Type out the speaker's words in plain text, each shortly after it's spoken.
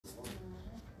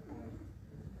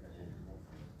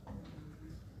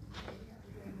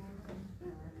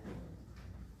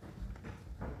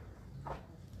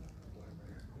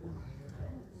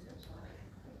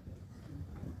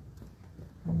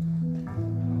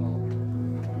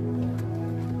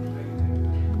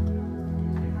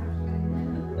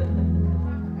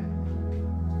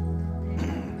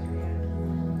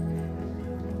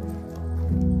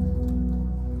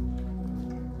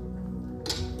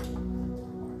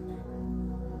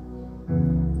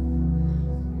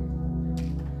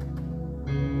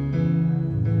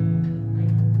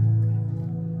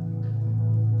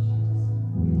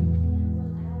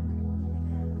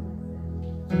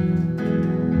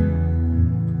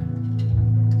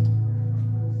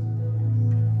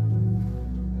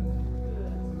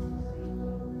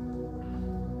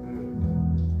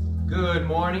Good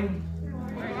morning.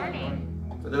 Good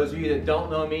morning. For those of you that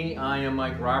don't know me, I am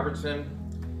Mike Robertson.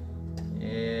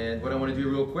 And what I want to do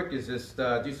real quick is just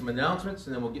do some announcements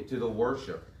and then we'll get to the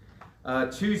worship.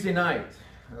 Tuesday night,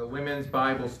 Women's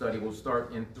Bible Study will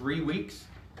start in 3 weeks.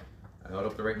 I held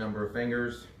up the right number of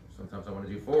fingers. Sometimes I want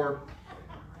to do 4.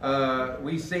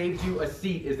 We Saved You a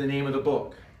Seat is the name of the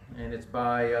book. And it's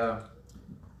by,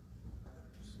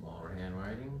 smaller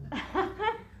handwriting,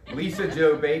 Lisa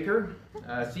Jo Baker.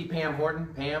 See Pam Horton.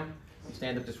 Pam,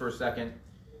 stand up just for a second.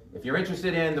 If you're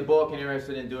interested in the book and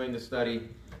interested in doing the study,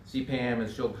 see Pam and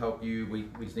she'll help you. We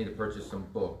just need to purchase some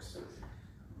books.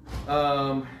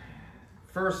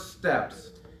 First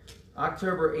Steps,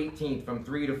 October 18th from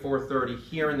 3 to 4:30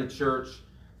 here in the church.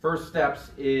 First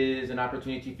Steps is an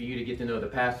opportunity for you to get to know the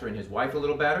pastor and his wife a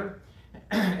little better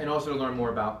and also to learn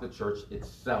more about the church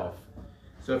itself.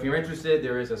 So if you're interested,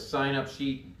 there is a sign-up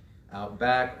sheet out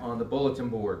back on the bulletin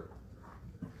board.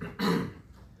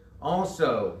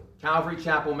 Also, Calvary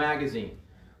Chapel Magazine.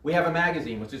 We have a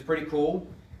magazine, which is pretty cool.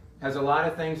 Has a lot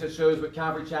of things that shows what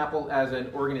Calvary Chapel as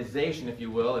an organization, if you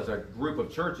will, as a group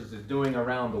of churches is doing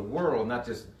around the world, not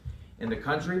just in the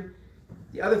country.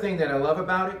 The other thing that I love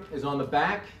about it is on the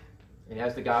back, it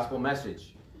has the gospel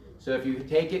message. So if you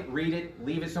take it, read it,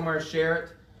 leave it somewhere, share it,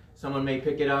 someone may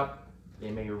pick it up, they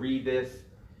may read this,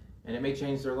 and it may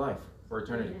change their life for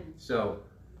eternity. So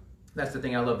that's the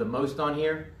thing I love the most on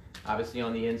here. Obviously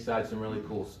on the inside, some really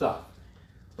cool stuff.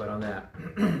 But on that.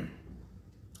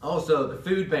 Also, the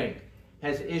food bank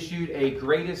has issued a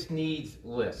greatest needs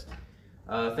list.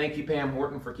 Thank you, Pam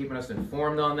Horton, for keeping us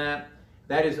informed on that.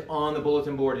 That is on the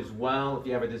bulletin board as well. If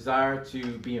you have a desire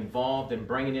to be involved in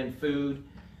bringing in food,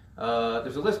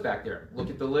 there's a list back there. Look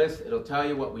at the list. It'll tell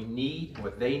you what we need,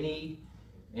 what they need.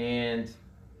 And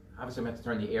obviously I'm going to have to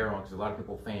turn the air on because a lot of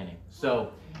people fanning.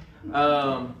 So, and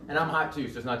I'm hot too,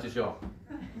 so it's not just y'all.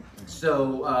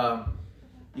 So,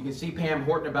 you can see Pam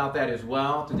Horton about that as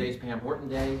well. Today's Pam Horton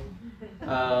Day.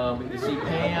 We can see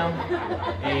Pam,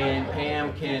 and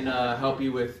Pam can help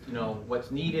you with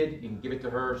what's needed. You can give it to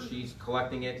her. She's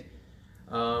collecting it.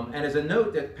 And as a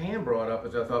note that Pam brought up,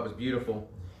 which I thought was beautiful,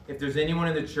 if there's anyone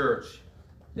in the church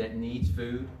that needs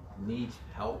food, needs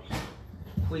help,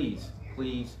 please,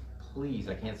 please, please,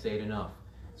 I can't say it enough.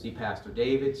 See Pastor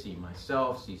David, see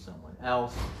myself, see someone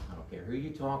else. I don't care who you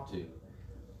talk to,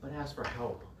 but ask for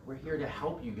help. We're here to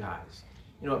help you guys.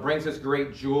 It brings us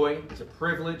great joy. It's a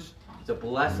privilege. It's a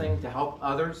blessing to help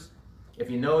others.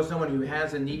 If you know someone who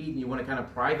has a need and you want to kind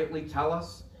of privately tell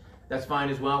us, that's fine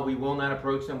as well. We will not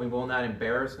approach them. We will not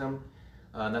embarrass them.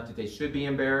 Not that they should be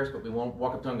embarrassed, but we won't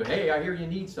walk up to them and go, hey, I hear you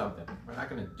need something. We're not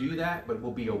going to do that, but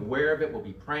we'll be aware of it. We'll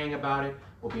be praying about it.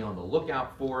 We'll be on the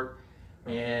lookout for it.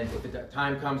 And if the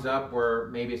time comes up where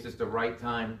maybe it's just the right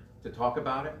time to talk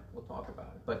about it, we'll talk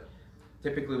about it. But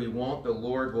typically we won't. The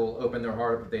Lord will open their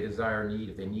heart if they desire need,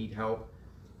 if they need help.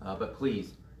 But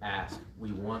please ask.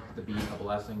 We want to be a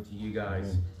blessing to you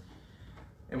guys.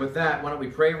 And with that, why don't we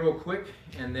pray real quick,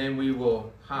 and then we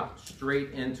will hop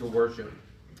straight into worship.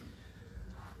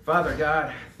 Father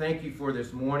God, thank you for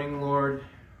this morning, Lord.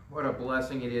 What a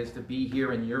blessing it is to be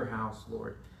here in your house,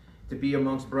 Lord. To be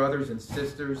amongst brothers and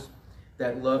sisters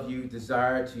that love you,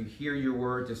 desire to hear your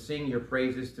word, to sing your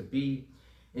praises, to be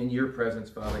in your presence,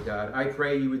 Father God. I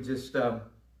pray you would just, that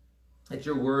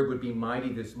your word would be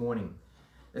mighty this morning.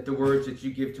 That the words that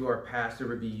you give to our pastor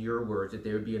would be your words, that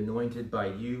they would be anointed by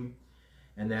you,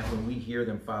 and that when we hear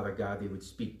them, Father God, they would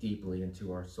speak deeply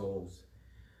into our souls.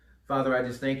 Father, I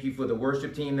just thank you for the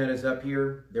worship team that is up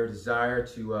here, their desire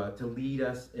to lead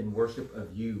us in worship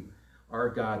of you, our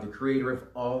God, the creator of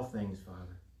all things,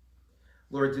 Father.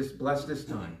 Lord, just bless this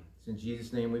time. It's in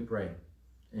Jesus' name we pray.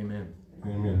 Amen.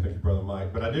 Amen. Thank you, Brother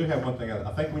Mike. But I do have one thing.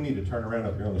 I think we need to turn around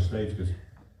up here on the stage because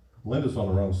Linda's on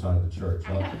the wrong side of the church.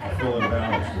 I feel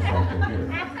imbalanced or something here.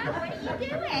 What are you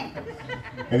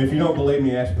doing? And if you don't believe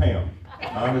me, ask Pam.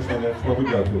 I understand that's where we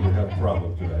go to. We have a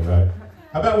problem today, right?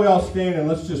 How about we all stand and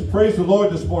let's just praise the Lord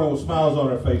this morning with smiles on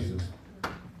our faces.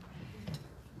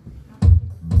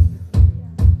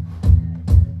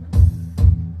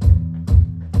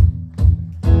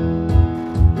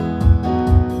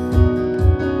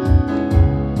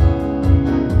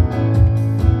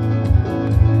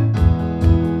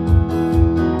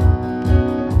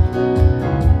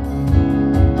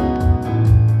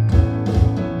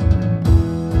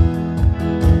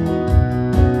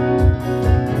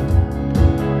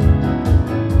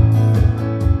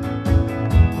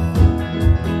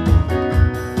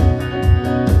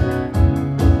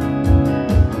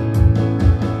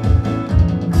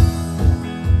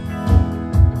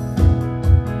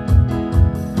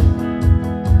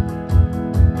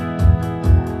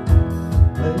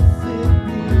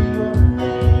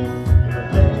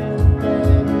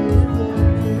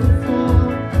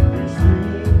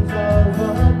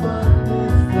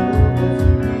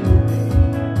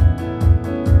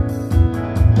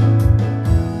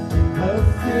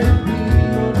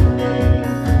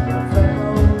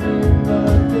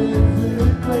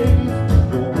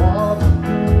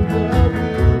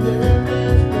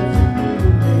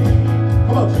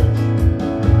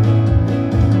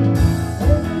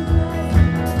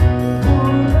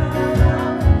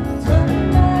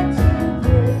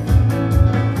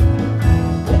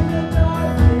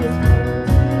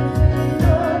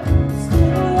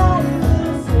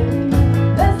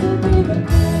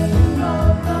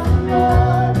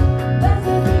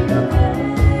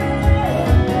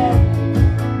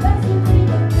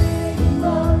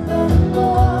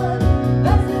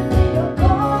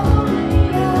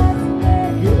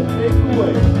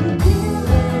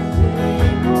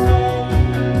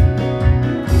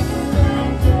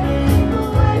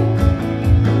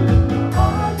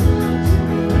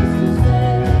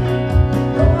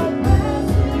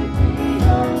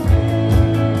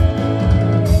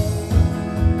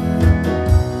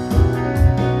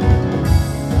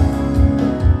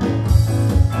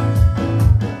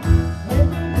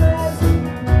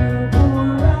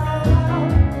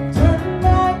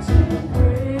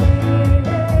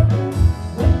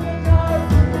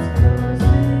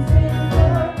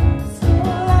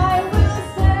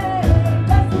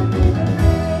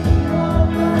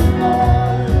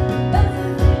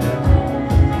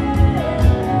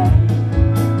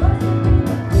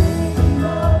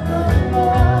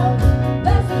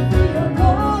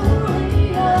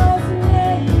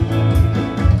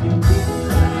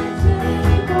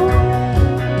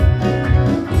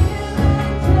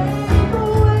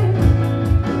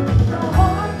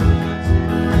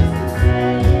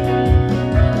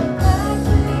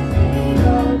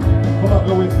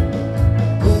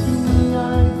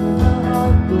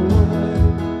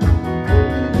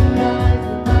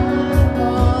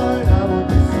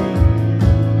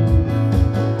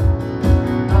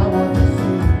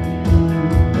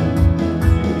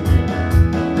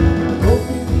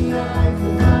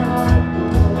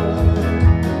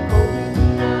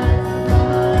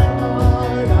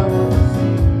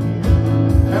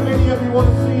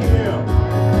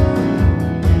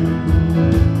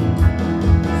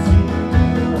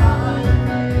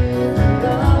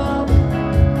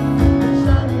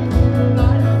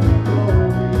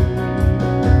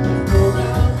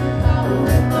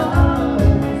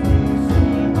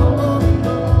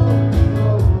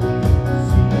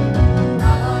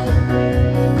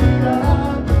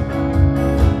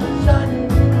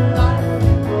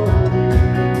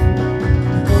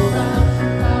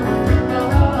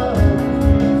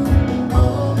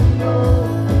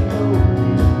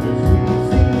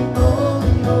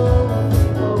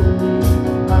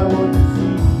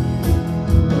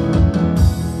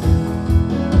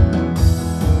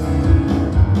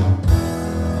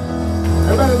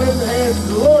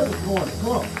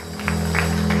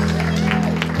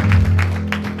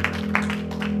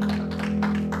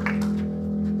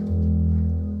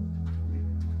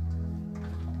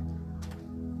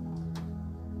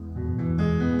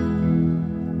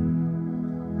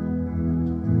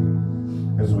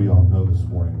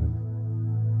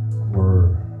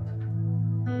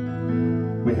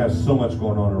 have so much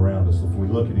going on around us. If we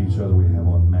look at each other, we have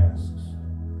on masks.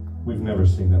 We've never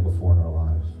seen that before in our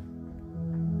lives.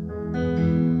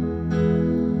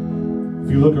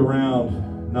 If you look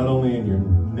around, not only in your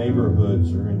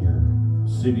neighborhoods or in your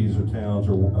cities or towns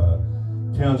or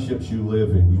townships you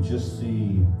live in, you just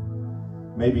see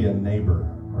maybe a neighbor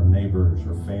or neighbors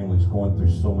or families going through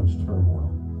so much turmoil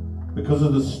because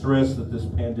of the stress that this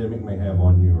pandemic may have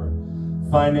on you, or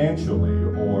financially,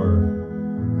 or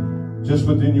just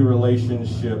within your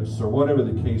relationships, or whatever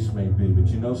the case may be. But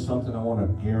you know something? I want to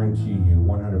guarantee you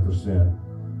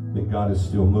 100% that God is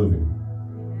still moving.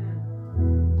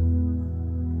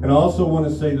 And I also want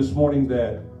to say this morning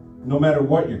that no matter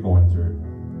what you're going through,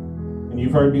 and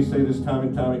you've heard me say this time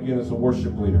and time again as a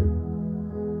worship leader,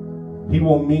 He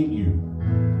will meet you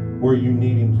where you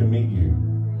need Him to meet you,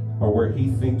 or where He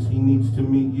thinks He needs to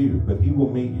meet you, but He will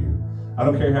meet you. I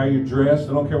don't care how you're dressed.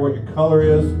 I don't care what your color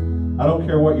is. I don't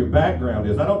care what your background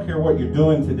is. I don't care what you're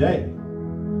doing today.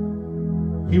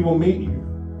 He will meet you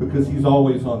because He's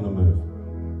always on the move.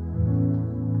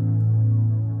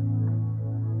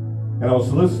 And I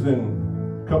was listening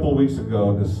a couple of weeks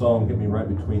ago, and this song hit me right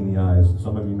between the eyes.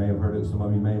 Some of you may have heard it, some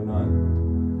of you may have not.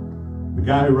 The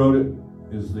guy who wrote it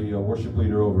is the worship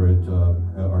leader over at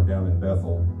or down in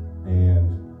Bethel,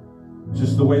 and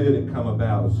just the way that it come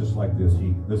about was just like this.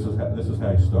 This is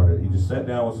how he started. He just sat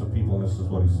down with some people, and this is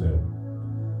what he said: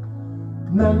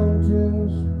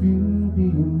 mountains be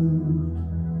moved,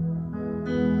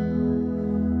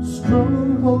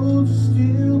 strongholds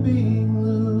still being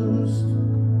loosed.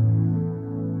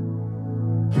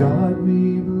 God,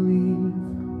 we believe,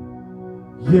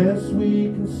 yes,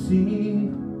 we can see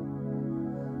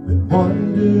that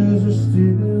wonders are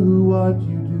still what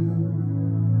you do.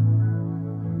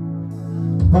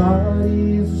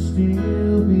 Bodies are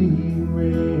still being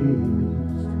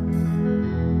raised,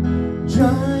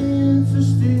 giants are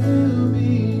still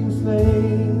being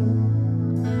slain.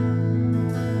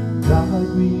 God,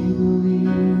 we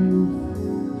believe,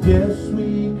 yes, we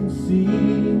can see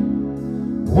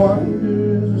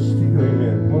wonders are still,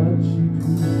 amen, what you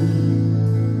do.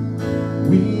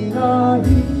 We are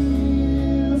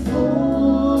here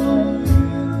for you.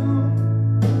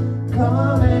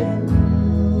 Come and do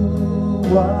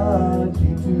what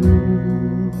you do.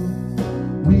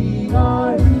 We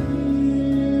are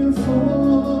here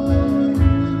for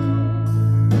you.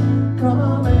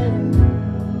 Come and do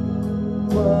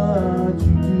what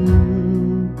you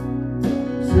do.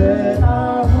 Set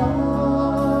our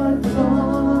hearts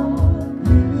on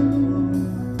you.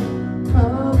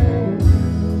 Come and do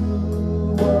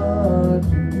what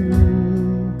you do.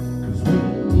 'Cause we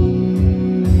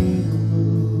need a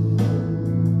move.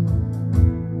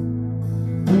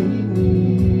 We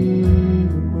need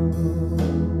a move.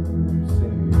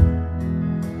 Sing it.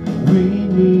 We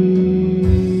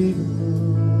need a move.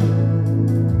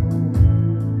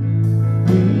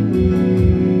 We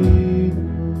need a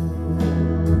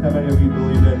move. How many of you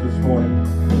believe that this morning?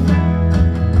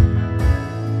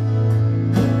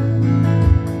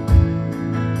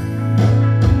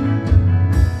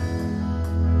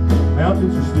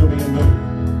 Mountains are still being moved.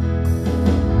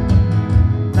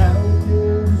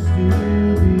 Mountains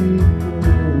still being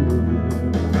moved.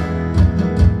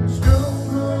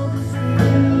 Strongholds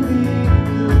still being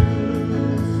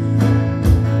loosed.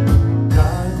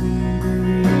 God, we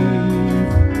believe,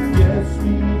 yes,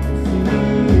 we can see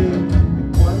it.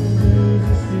 Wonders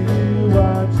are still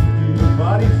what you do.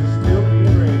 Bodies are still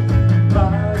being raised.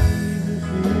 Bodies are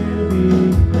still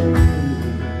being raised.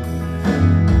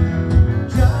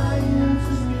 Giants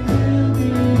are still being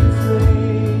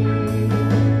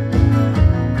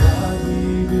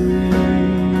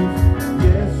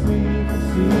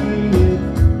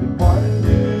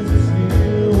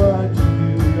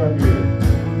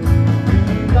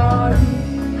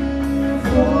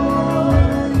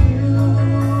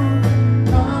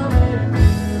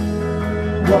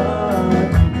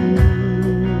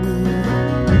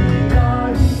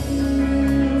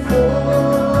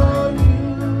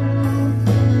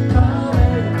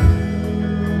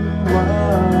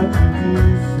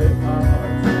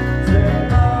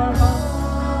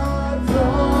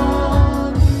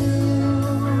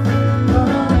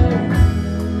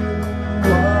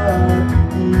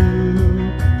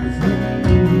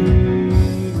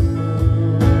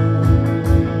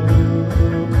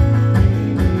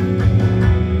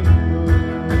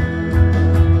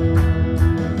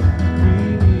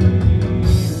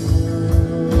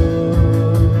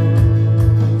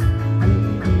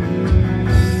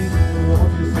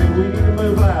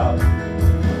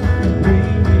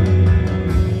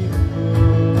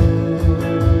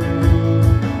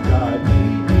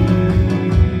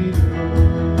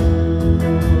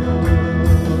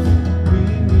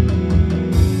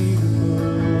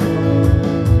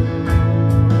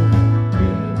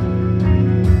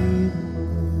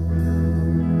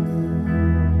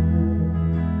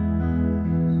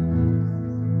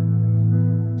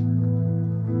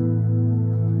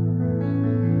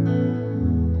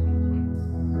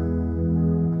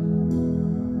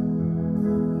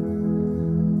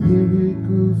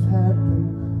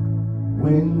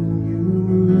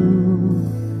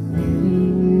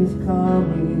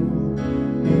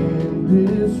in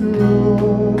this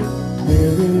room.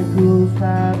 Miracles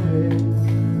happen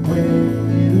when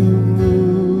you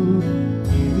move.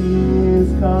 Healing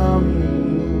is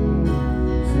coming.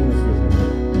 Sing this with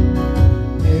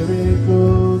me.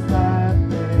 Miracles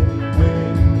happen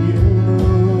when you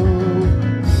move.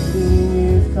 Healing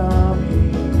is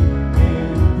coming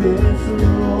in this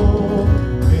room.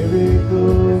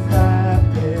 Miracles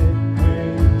happen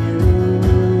when you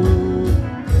move.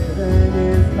 Heaven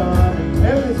is coming.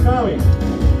 Heaven is coming.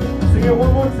 Sing it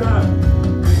one more time.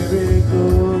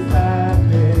 Miracles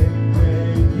happen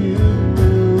when you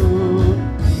move.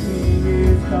 Healing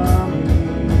is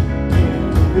coming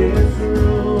in this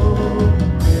room.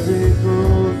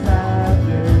 Miracles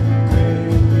happen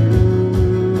when you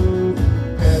move.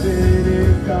 Heaven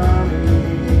is coming.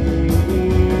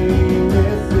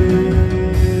 This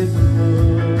is the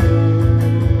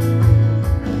move.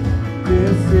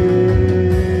 This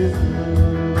is the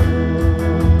move.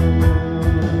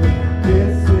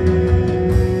 This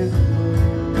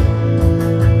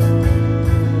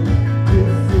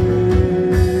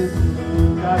is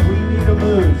God, we need a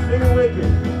move. Sing it with me.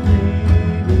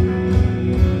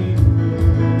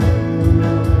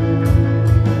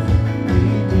 We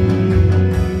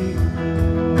need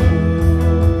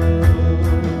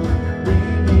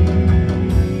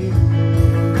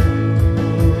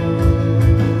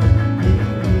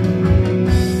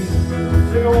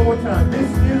Sing it one more time.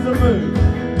 This is a move.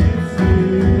 This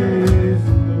is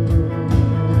a move.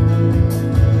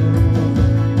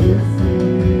 This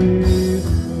is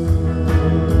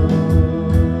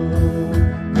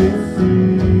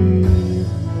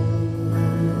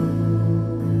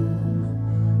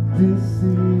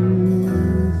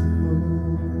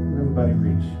Everybody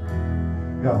reach.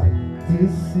 God,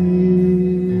 this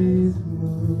is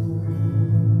move.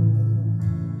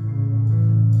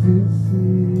 This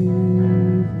is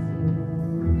move.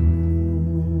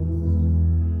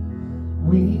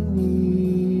 We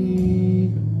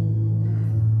need.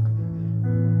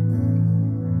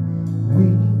 We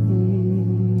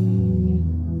need.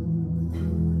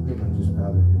 Everybody just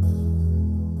bow their heads.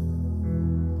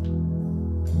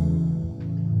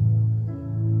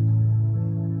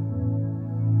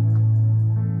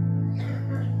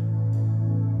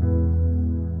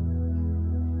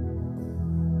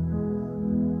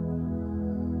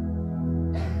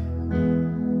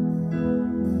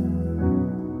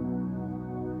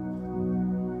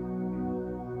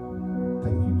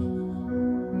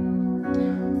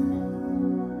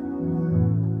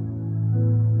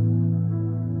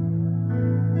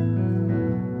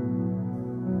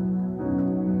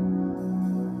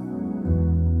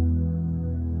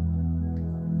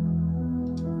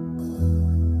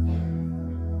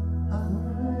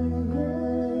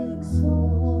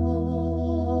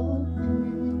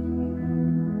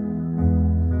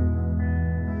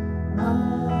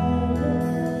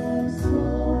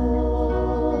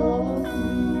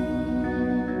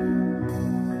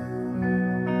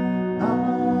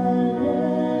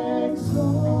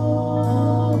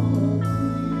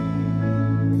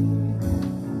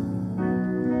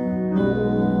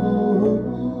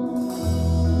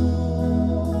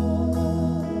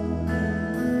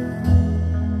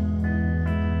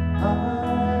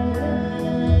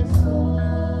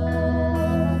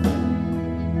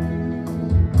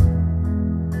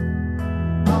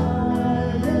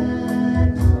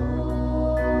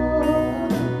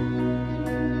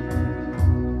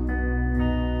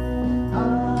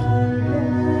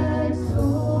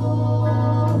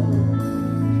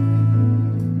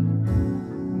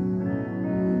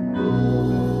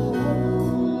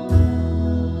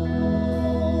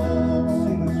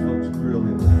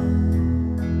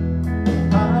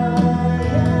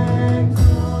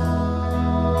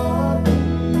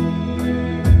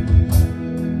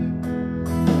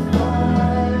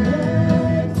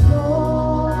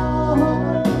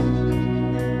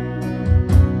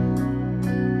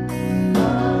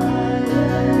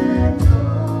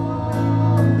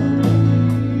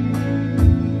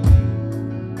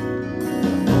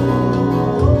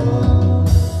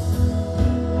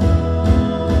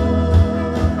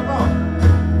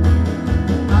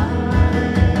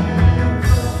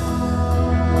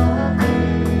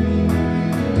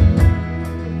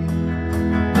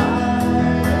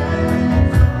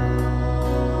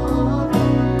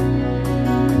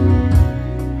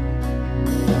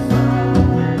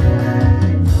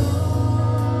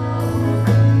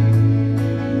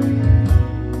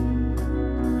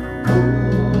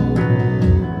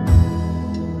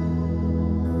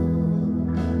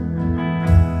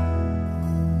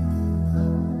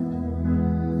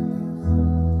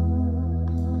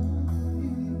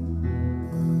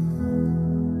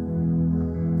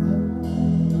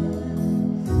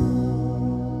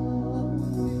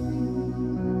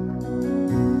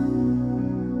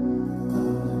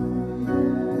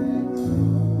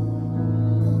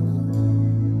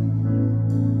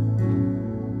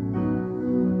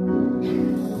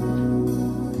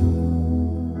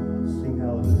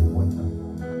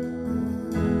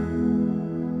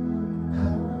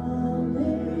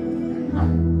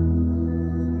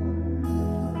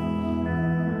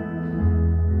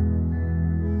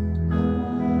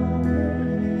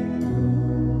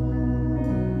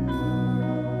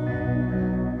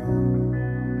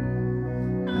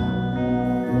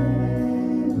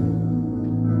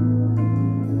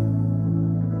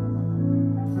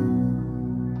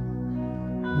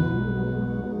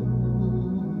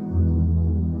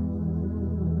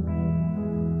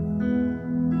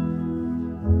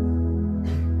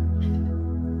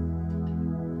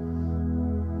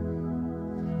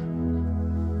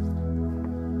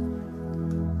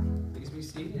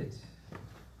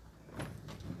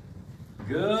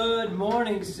 Good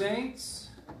morning, saints.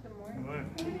 Good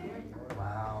morning.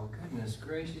 Wow, goodness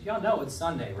gracious. Y'all know it's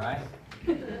Sunday, right?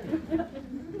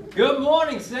 Good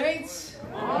morning, saints.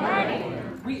 Good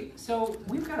morning.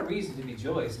 We've got a reason to be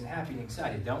joyous and happy and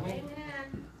excited, don't we?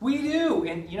 Amen. We do.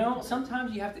 And you know,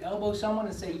 sometimes you have to elbow someone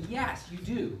and say, yes, you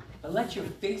do. But let your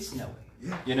face know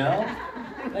it. You know?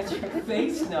 Let your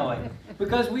face know it.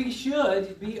 Because we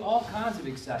should be all kinds of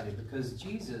excited because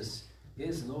Jesus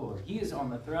is Lord. He is on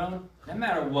the throne. No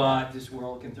matter what this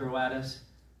world can throw at us,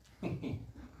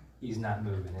 He's not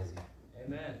moving, is He?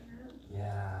 Amen.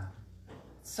 Yeah.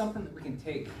 It's something that we can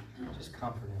take just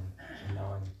comfort in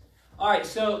knowing. All right,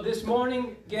 so this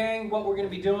morning, gang, what we're going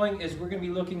to be doing is we're going to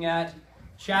be looking at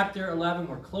chapter 11.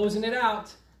 We're closing it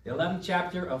out. The 11th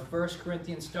chapter of 1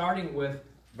 Corinthians, starting with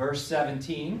verse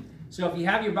 17. So if you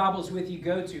have your Bibles with you,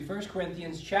 go to 1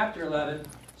 Corinthians chapter 11,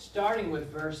 starting with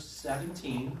verse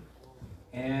 17.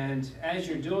 And as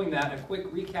you're doing that, a quick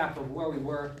recap of where we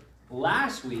were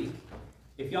last week.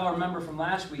 If y'all remember from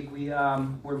last week, we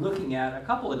were looking at a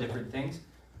couple of different things.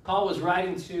 Paul was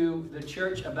writing to the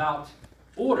church about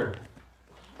order.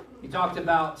 He talked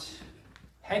about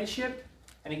headship,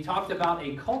 and he talked about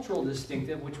a cultural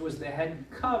distinctive, which was the head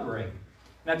covering.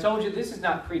 And I told you this is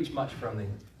not preached much from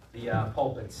the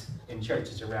pulpits in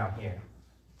churches around here,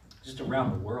 just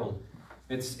around the world.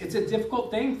 It's a difficult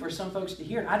thing for some folks to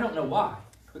hear. I don't know why.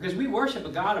 Because we worship a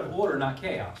God of order, not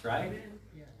chaos, right?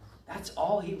 That's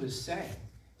all he was saying,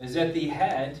 is that the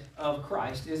head of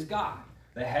Christ is God.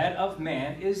 The head of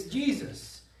man is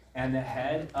Jesus. And the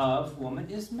head of woman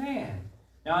is man.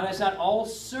 Now, that's not all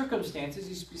circumstances.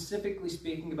 He's specifically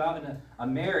speaking about in a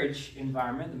marriage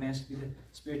environment. The man should be the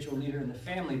spiritual leader in the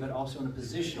family, but also in a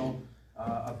positional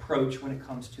approach when it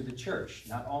comes to the church.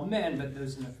 Not all men, but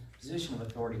those in a position of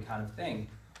authority kind of thing.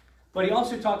 But he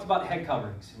also talked about head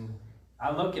coverings. And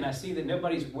I look and I see that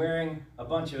nobody's wearing a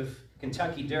bunch of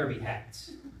Kentucky Derby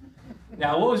hats.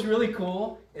 Now, what was really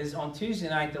cool is on Tuesday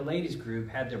night, the ladies group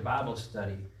had their Bible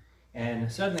study.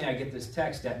 And suddenly I get this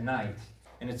text at night.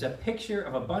 And it's a picture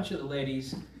of a bunch of the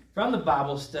ladies from the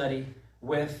Bible study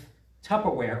with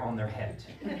Tupperware on their head.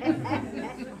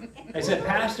 They said,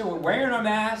 Pastor, we're wearing our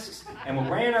masks and we're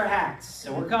wearing our hats,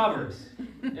 so we're covered.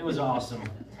 It was awesome.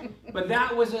 But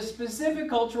that was a specific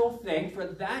cultural thing for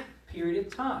that period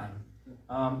of time.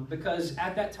 Because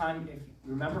at that time, if you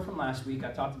remember from last week,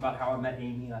 I talked about how I met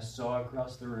Amy and I saw her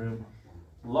across the room.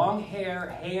 Long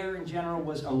hair in general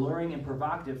was alluring and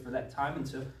provocative for that time. And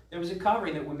so there was a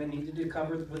covering that women needed to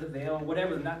cover with a veil or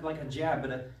whatever, not like a jab,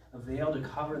 but a veil to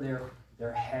cover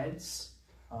their heads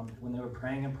when they were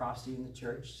praying and prostrating in the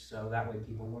church. So that way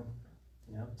people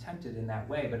weren't tempted in that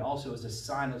way, but also as a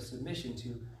sign of submission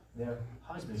to their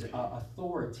husbands,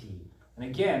 authority. And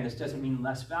again, this doesn't mean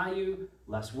less value,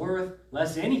 less worth,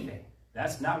 less anything.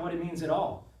 That's not what it means at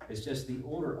all. It's just the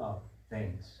order of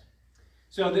things.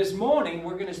 So this morning,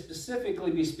 we're going to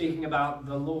specifically be speaking about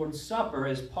the Lord's Supper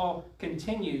as Paul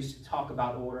continues to talk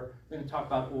about order. We're going to talk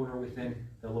about order within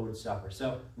the Lord's Supper.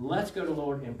 So let's go to the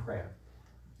Lord in prayer.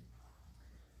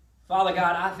 Father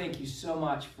God, I thank you so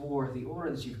much for the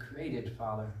order that you've created,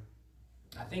 Father.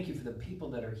 I thank you for the people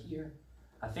that are here.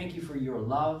 I thank you for your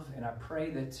love, and I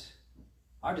pray that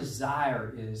our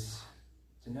desire is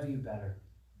to know you better,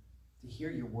 to hear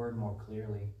your word more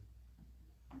clearly,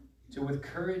 to with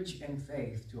courage and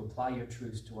faith to apply your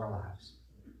truths to our lives.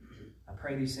 I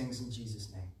pray these things in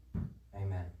Jesus' name.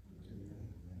 Amen.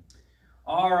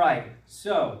 All right,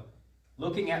 so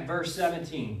looking at verse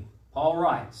 17, Paul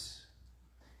writes,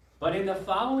 "But in the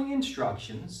following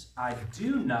instructions, I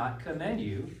do not commend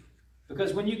you,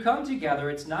 because when you come together,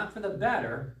 it's not for the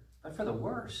better, but for the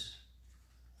worse.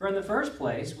 For in the first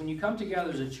place, when you come together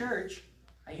as a church,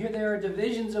 I hear there are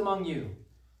divisions among you.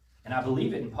 And I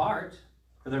believe it in part,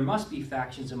 for there must be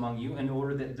factions among you in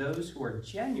order that those who are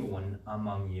genuine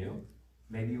among you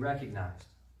may be recognized.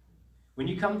 When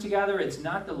you come together, it's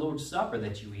not the Lord's Supper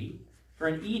that you eat. For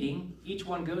in eating, each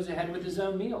one goes ahead with his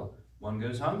own meal. One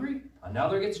goes hungry,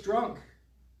 another gets drunk.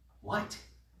 What?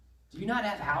 Do you not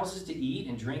have houses to eat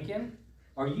and drink in?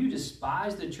 Or you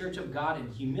despise the church of God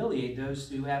and humiliate those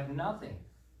who have nothing?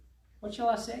 What shall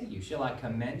I say to you? Shall I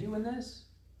commend you in this?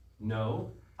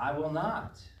 No, I will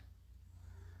not."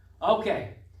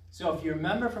 Okay, so if you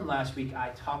remember from last week,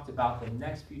 I talked about the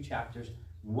next few chapters.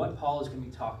 What Paul is going to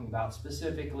be talking about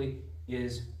specifically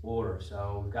is order.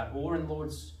 So we've got order in the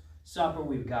Lord's Supper.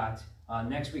 We've got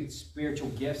next week spiritual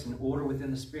gifts and order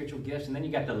within the spiritual gifts. And then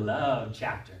you got the love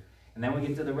chapter. And then we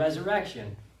get to the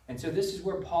resurrection. And so this is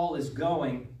where Paul is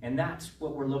going, and that's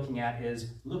what we're looking at,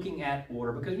 is looking at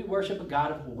order, because we worship a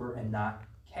God of order and not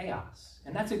chaos.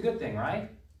 And that's a good thing, right?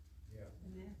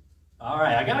 Yeah. All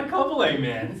right, I got a couple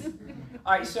amens.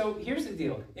 All right, so here's the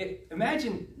deal.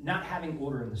 Imagine not having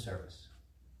order in the service.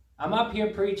 I'm up here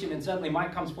preaching, and suddenly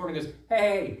Mike comes forward and goes,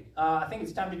 hey, I think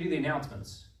it's time to do the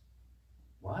announcements.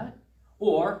 What?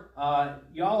 Or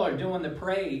y'all are doing the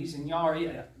praise, and y'all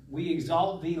are, we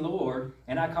exalt thee, Lord,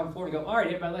 and I come forward and go, all right,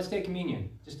 everybody, let's take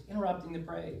communion. Just interrupting the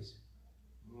praise.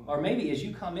 Or maybe as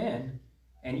you come in,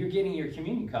 and you're getting your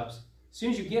communion cups, as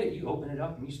soon as you get it, you open it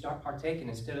up and you start partaking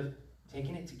instead of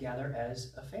taking it together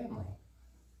as a family.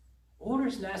 Order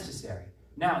is necessary.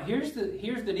 Now, here's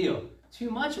the deal. Too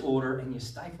much order and you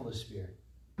stifle the Spirit.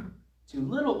 Too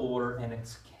little order and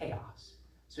it's chaos.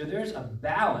 So there's a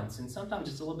balance, and sometimes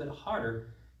it's a little bit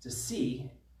harder to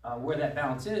see where that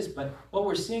balance is. But what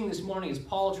we're seeing this morning is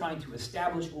Paul trying to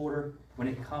establish order when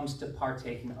it comes to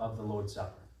partaking of the Lord's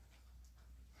Supper.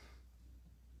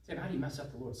 Tim, how do you mess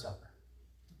up the Lord's Supper?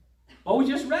 Well, we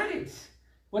just read it.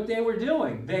 What they were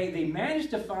doing. They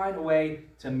managed to find a way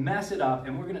to mess it up,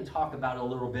 and we're going to talk about it a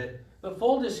little bit. But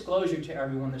full disclosure to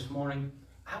everyone this morning,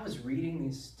 I was reading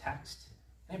this text,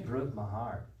 and it broke my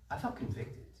heart. I felt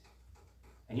convicted.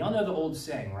 And y'all know the old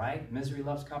saying, right? Misery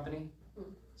loves company.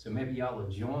 So maybe y'all will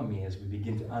join me as we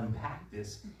begin to unpack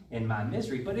this in my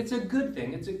misery. But it's a good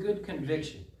thing. It's a good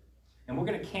conviction. And we're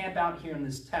going to camp out here in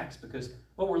this text because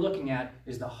what we're looking at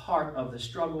is the heart of the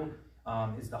struggle.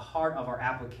 Is the heart of our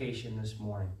application this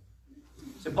morning.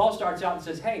 So Paul starts out and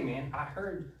says, hey man, I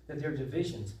heard that there are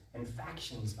divisions and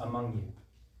factions among you.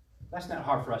 That's not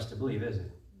hard for us to believe, is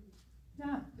it?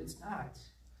 No, it's not.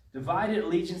 Divided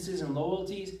allegiances and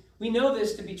loyalties. We know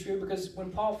this to be true because when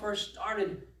Paul first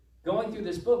started going through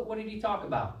this book, what did he talk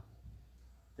about?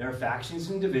 There are factions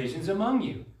and divisions among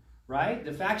you, right?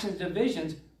 The factions and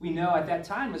divisions we know at that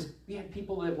time was we had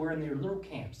people that were in their little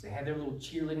camps. They had their little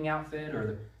cheerleading outfit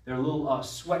or their little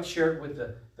sweatshirt with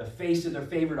the face of their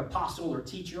favorite apostle or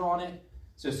teacher on it.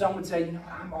 So some would say,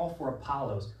 I'm all for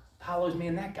Apollos. Apollos,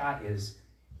 man, that guy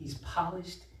he's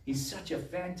polished. He's such a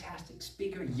fantastic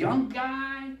speaker. Young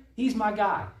guy. He's my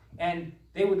guy. And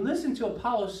they would listen to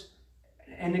Apollos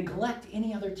and neglect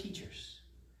any other teachers.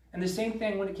 And the same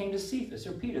thing when it came to Cephas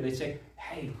or Peter. They'd say,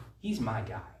 hey, he's my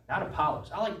guy. Not Apollos.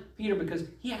 I like Peter because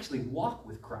he actually walked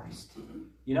with Christ.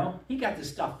 He got this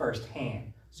stuff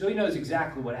firsthand. So he knows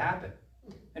exactly what happened.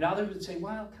 And others would say,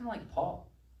 well, kind of like Paul.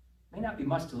 May not be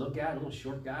much to look at, a little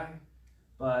short guy.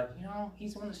 But,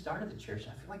 he's the one that started the church.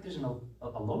 I feel like there's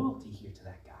a loyalty here to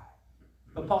that guy.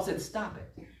 But Paul said, stop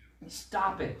it.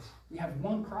 Stop it. We have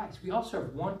one Christ. We all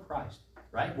serve one Christ,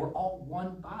 right? We're all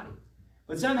one body.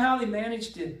 But somehow they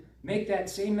managed to make that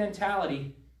same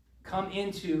mentality come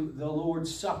into the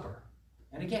Lord's Supper.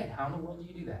 And again, how in the world do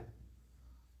you do that?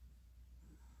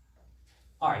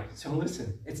 All right, so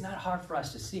listen, it's not hard for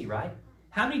us to see, right?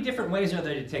 How many different ways are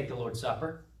there to take the Lord's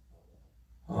Supper?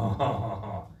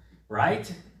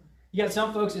 Right? You got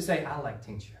some folks that say, I like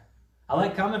tincture. I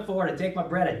like coming forward, I take my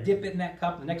bread, I dip it in that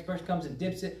cup, the next person comes and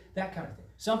dips it, that kind of thing.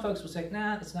 Some folks will say,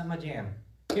 nah, that's not my jam.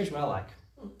 Here's what I like.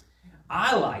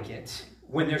 I like it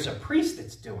when there's a priest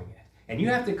that's doing it. And you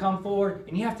have to come forward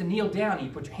and you have to kneel down and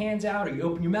you put your hands out or you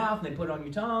open your mouth and they put it on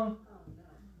your tongue.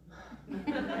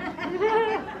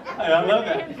 I love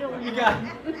that.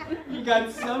 You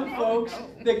got some folks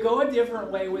that go a different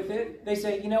way with it. They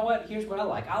say, you know what, here's what I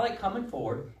like. I like coming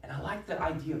forward and I like the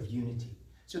idea of unity.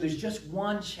 So there's just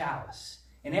one chalice.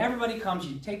 And everybody comes,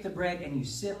 you take the bread and you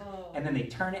sip and then they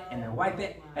turn it and then wipe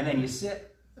it and then you sip.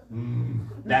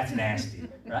 That's nasty,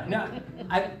 right? No,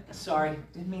 sorry,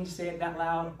 didn't mean to say it that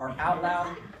loud or out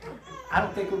loud. I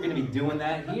don't think we're going to be doing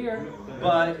that here,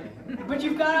 but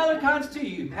you've got other kinds too.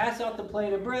 You pass out the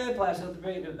plate of bread, pass out the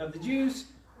plate of the juice,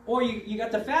 or you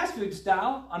got the fast food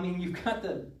style. I mean, you've got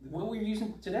what we're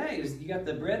using today is you got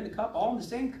the bread and the cup all in the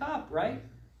same cup, right?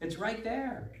 It's right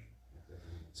there.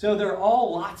 So there are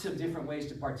all lots of different ways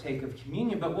to partake of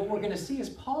communion, but what we're going to see is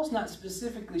Paul's not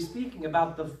specifically speaking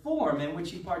about the form in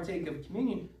which you partake of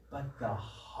communion, but the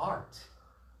heart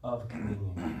of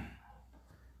communion.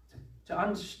 To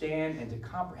understand and to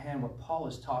comprehend what Paul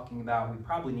is talking about, we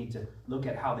probably need to look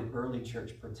at how the early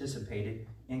church participated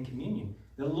in communion.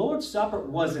 The Lord's Supper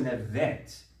was an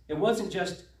event. It wasn't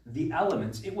just the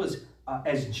elements. It was,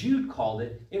 as Jude called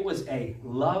it, it was a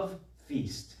love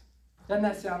feast. Doesn't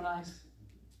that sound nice?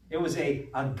 It was a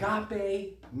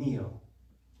agape meal.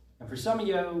 And for some of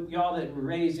y'all that were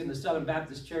raised in the Southern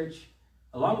Baptist Church,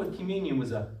 along with communion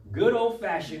was a good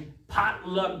old-fashioned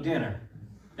potluck dinner.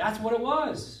 That's what it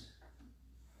was.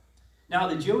 Now,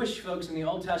 the Jewish folks in the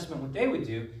Old Testament, what they would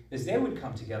do is they would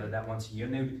come together that once a year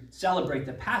and they would celebrate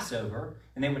the Passover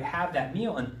and they would have that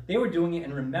meal and they were doing it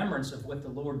in remembrance of what the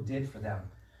Lord did for them.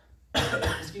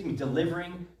 excuse me,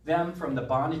 delivering them from the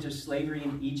bondage of slavery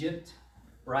in Egypt,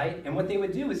 right? And what they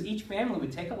would do is each family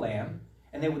would take a lamb,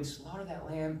 and they would slaughter that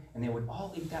lamb, and they would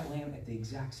all eat that lamb at the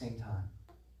exact same time.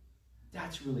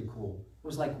 That's really cool. It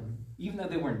was like, even though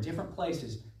they were in different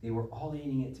places, they were all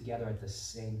eating it together at the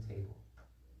same table.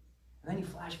 And then you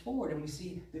flash forward, and we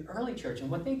see the early church, and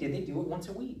what they did, they do it once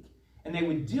a week. And they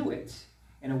would do it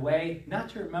in a way, not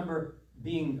to remember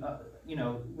being,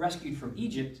 rescued from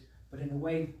Egypt, but in a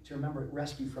way to remember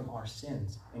rescued from our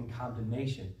sins and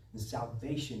condemnation and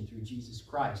salvation through Jesus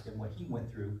Christ and what he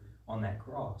went through on that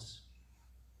cross.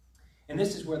 And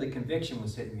this is where the conviction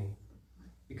was hitting me.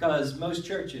 Because most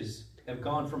churches have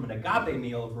gone from an agape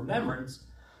meal of remembrance,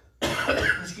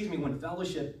 when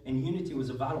fellowship and unity was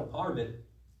a vital part of it,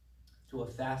 to a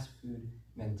fast food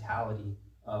mentality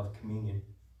of communion.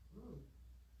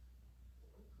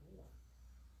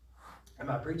 Am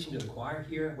I preaching to the choir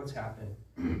here? What's happening?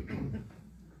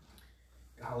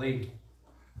 Golly,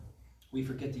 we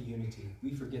forget the unity.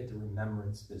 We forget the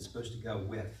remembrance that's supposed to go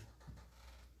with.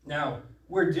 Now,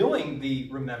 we're doing the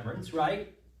remembrance,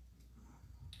 right?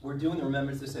 We're doing the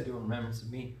remembrance. This I do in remembrance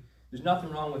of me. There's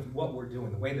nothing wrong with what we're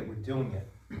doing, the way that we're doing it.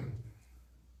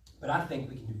 But I think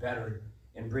we can do better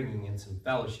in bringing in some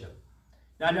fellowship.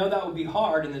 Now, I know that would be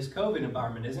hard in this COVID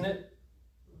environment, isn't it?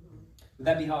 Would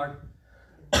that be hard?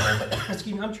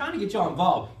 Excuse me, I'm trying to get y'all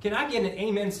involved. Can I get an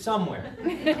amen somewhere?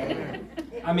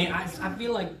 I mean, I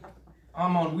feel like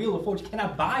I'm on Wheel of Fortune. Can I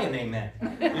buy an amen?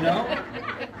 You know?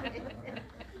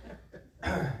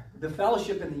 The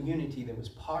fellowship and the unity that was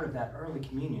part of that early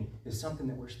communion is something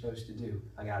that we're supposed to do.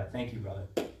 I got it. Thank you, brother.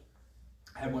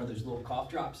 I had one of those little cough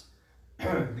drops.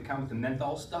 They come with the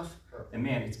menthol stuff. And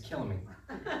man, it's killing me.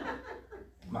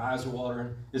 My eyes are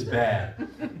watering. It's bad.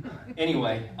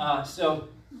 Anyway, so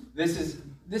this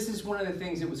is one of the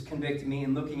things that was convicting me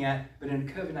in looking at, but in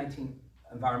a COVID-19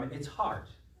 environment, it's hard.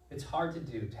 It's hard to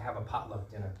do, to have a potluck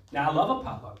dinner. Now, I love a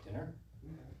potluck dinner.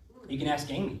 You can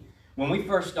ask Amy. When we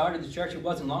first started the church, it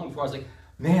wasn't long before I was like,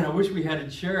 man, I wish we had a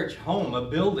church home, a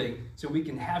building, so we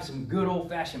can have some good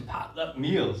old-fashioned potluck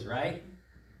meals, right?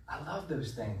 I love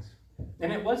those things.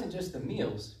 And it wasn't just the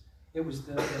meals. It was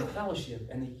the fellowship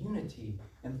and the unity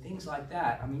and things like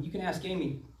that. I mean, you can ask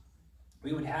Amy.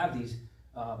 We would have these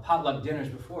potluck dinners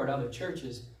before at other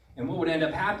churches, and what would end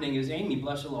up happening is Amy,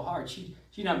 bless her little heart, she'd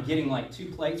end up getting like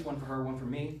 2 plates, one for her, one for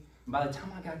me. And by the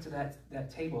time I got to that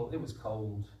table, it was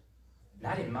cold. And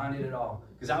I didn't mind it at all,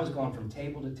 because I was going from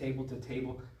table to table to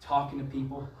table, talking to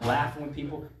people, laughing with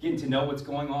people, getting to know what's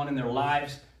going on in their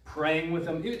lives, praying with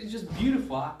them. It was just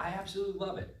beautiful. I absolutely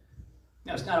love it.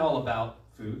 Now, it's not all about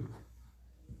food,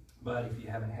 but if you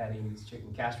haven't had Amy's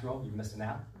chicken casserole, you're missing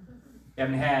out. If you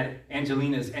haven't had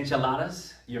Angelina's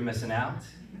enchiladas, you're missing out.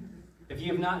 If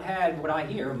you have not had what I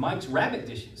hear, Mike's rabbit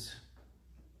dishes,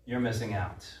 you're missing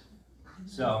out.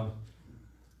 So,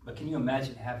 but can you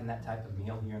imagine having that type of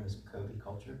meal here in this COVID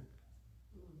culture?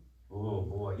 Oh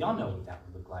boy, y'all know what that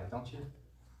would look like, don't you?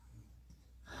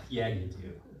 Yeah, you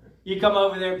do. You come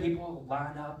over there, people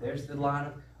line up, there's the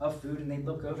line of food, and they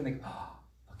look over and they go, oh,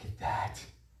 look at that.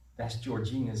 That's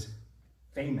Georgina's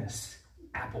famous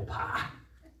apple pie.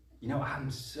 You know, I'm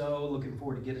so looking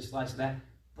forward to get a slice of that.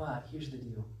 But here's the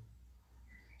deal.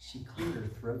 She cleared her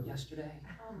throat yesterday.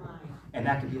 Oh my. And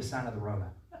that could be a sign of the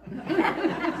Rona.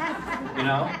 You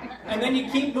know? And then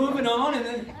you keep moving on, and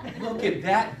then look at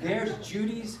that. There's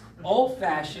Judy's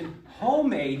old-fashioned,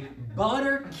 homemade,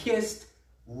 butter-kissed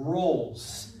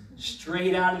rolls.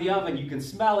 Straight out of the oven. You can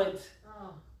smell it.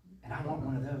 And I want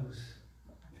one of those.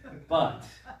 But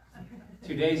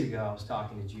 2 days ago, I was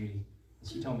talking to Judy, and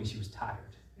she told me she was tired.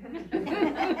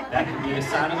 That could be a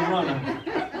sign of the Rona.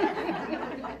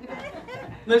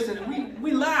 Listen,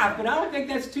 we laugh, but I don't think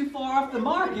that's too far off the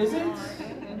mark, is it?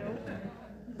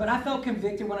 But I felt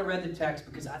convicted when I read the text,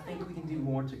 because I think we can do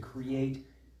more to create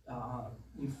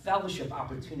fellowship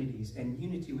opportunities and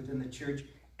unity within the church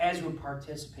as we're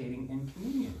participating in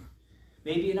communion.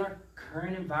 Maybe in our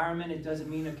current environment, it doesn't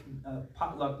mean a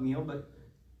potluck meal, but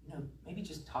maybe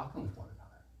just talking with one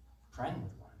another, praying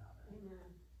with one another. Amen.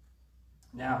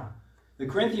 Now, the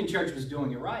Corinthian church was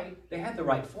doing it right. They had the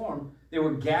right form. They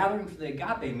were gathering for the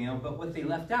agape meal, but what they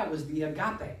left out was the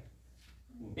agape.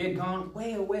 They had gone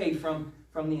way away from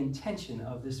the intention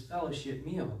of this fellowship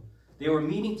meal. They were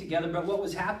meeting together, but what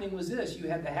was happening was this. You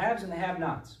had the haves and the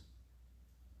have-nots.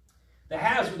 The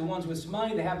haves were the ones with some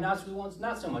money. The have-nots were the ones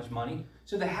not so much money.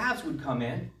 So the haves would come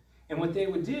in, and what they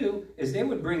would do is they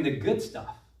would bring the good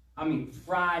stuff. I mean,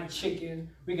 fried chicken.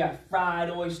 We got fried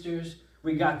oysters.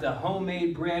 We got the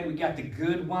homemade bread. We got the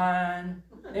good wine.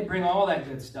 They bring all that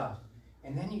good stuff.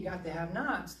 And then you got the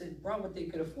have-nots that brought what they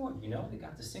could afford. You know, they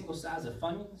got the single size of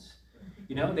Funyuns.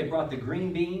 You know, they brought the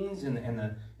green beans and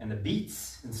the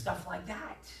beets and stuff like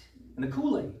that, and the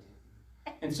Kool-Aid.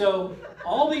 And so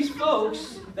all these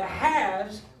folks, the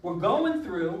haves, were going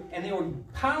through, and they were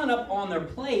piling up on their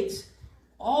plates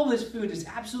all this food is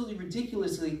absolutely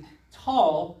ridiculously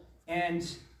tall,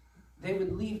 and they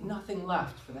would leave nothing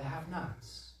left for the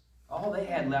have-nots. All they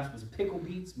had left was pickle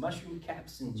beets, mushroom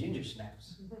caps, and ginger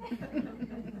snaps.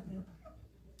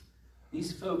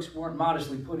 These folks weren't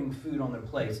modestly putting food on their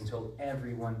plates until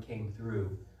everyone came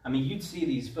through. I mean, you'd see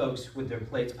these folks with their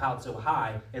plates piled so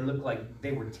high, it looked like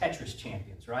they were Tetris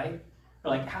champions, right?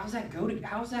 They're like, how's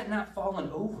that not falling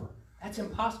over? That's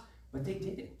impossible. But they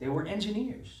did it. They were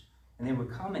engineers. And they would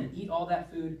come and eat all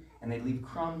that food, and they'd leave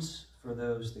crumbs for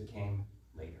those that came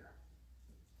later.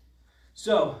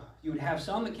 So, you would have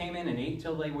some that came in and ate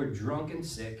until they were drunk and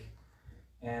sick,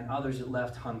 and others that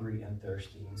left hungry and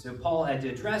thirsty. And so Paul had to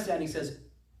address that, and he says,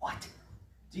 what?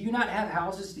 Do you not have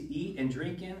houses to eat and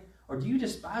drink in? Or do you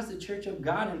despise the church of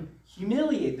God and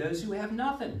humiliate those who have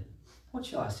nothing? What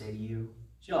shall I say to you?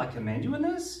 Shall I commend you in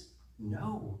this?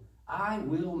 No, I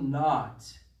will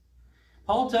not.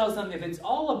 Paul tells them, if it's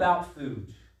all about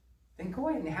food, then go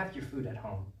ahead and have your food at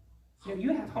home. You know,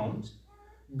 you have homes.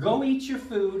 Go eat your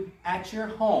food at your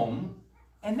home,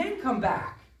 and then come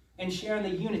back and share in the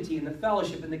unity and the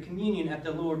fellowship and the communion at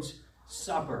the Lord's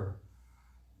Supper.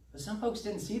 But some folks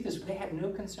didn't see this, but they had no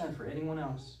concern for anyone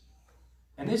else.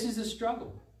 And this is a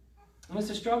struggle. And it's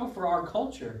a struggle for our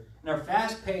culture and our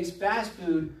fast-paced, fast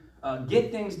food,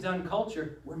 get things done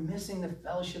culture. We're missing the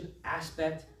fellowship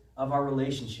aspect of our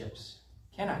relationships.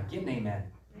 Can I get an amen?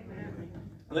 Amen.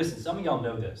 Listen, some of y'all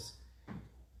know this.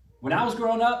 When I was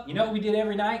growing up, you know what we did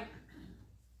every night?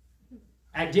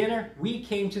 At dinner, we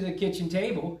came to the kitchen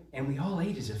table and we all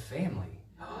ate as a family.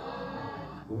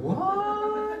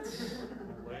 What?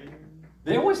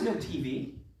 There was no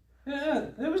TV.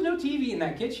 There was no TV in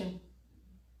that kitchen.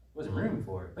 There wasn't room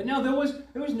for it. But no, there was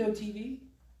no TV,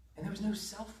 and there was no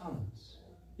cell phones.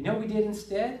 You know what we did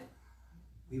instead?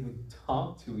 We would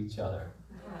talk to each other.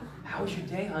 How was your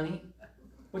day, honey?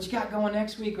 What you got going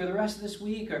next week or the rest of this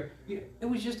week? Or it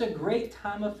was just a great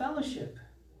time of fellowship.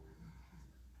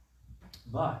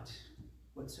 But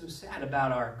what's so sad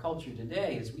about our culture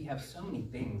today is we have so many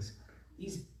things,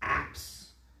 these apps,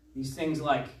 these things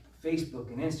like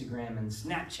Facebook and Instagram and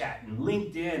Snapchat and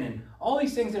LinkedIn and all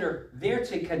these things that are there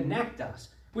to connect us,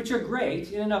 which are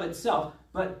great in and of itself,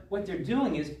 but what they're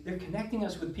doing is they're connecting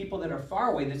us with people that are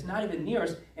far away, that's not even near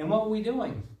us, and what are we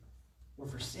doing? We're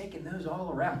forsaking those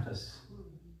all around us.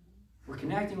 We're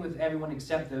connecting with everyone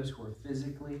except those who are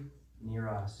physically near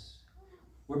us.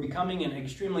 We're becoming an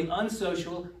extremely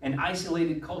unsocial and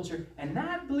isolated culture, and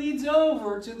that bleeds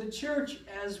over to the church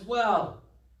as well.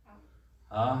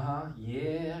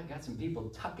 Yeah, I got some people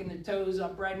tucking their toes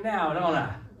up right now, don't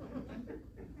I?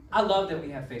 I love that we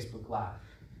have Facebook Live.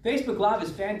 Facebook Live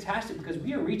is fantastic because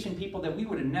we are reaching people that we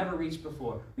would have never reached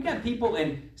before. We got people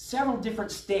in several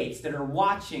different states that are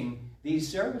watching these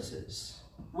services,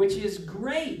 which is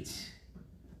great.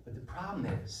 But the problem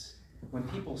is, when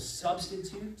people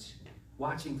substitute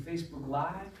watching Facebook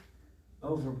Live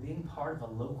over being part of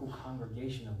a local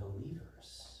congregation of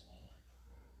believers.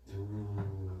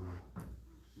 Ooh.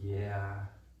 Yeah.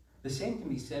 The same can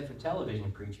be said for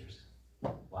television preachers.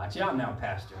 Watch out now,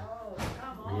 Pastor. Oh,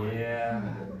 come on.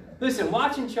 Yeah. Listen,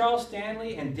 watching Charles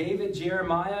Stanley and David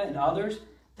Jeremiah and others,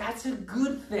 that's a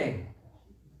good thing.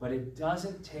 But it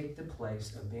doesn't take the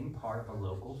place of being part of a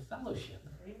local fellowship.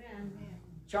 Amen.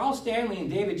 Charles Stanley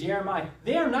and David Jeremiah,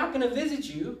 they are not going to visit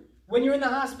you when you're in the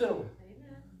hospital.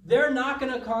 Amen. They're not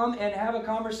going to come and have a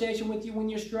conversation with you when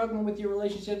you're struggling with your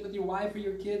relationship with your wife or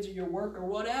your kids or your work or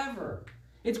whatever.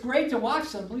 It's great to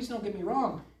watch them, please don't get me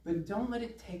wrong, but don't let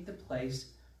it take the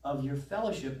place of your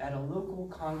fellowship at a local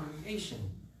congregation.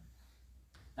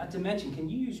 Not to mention, can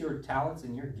you use your talents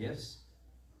and your gifts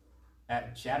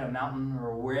at Shadow Mountain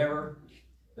or wherever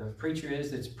the preacher is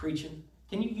that's preaching?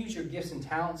 Can you use your gifts and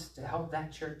talents to help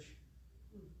that church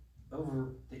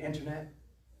over the internet?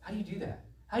 How do you do that?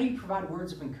 How do you provide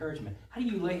words of encouragement? How do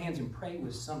you lay hands and pray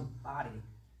with somebody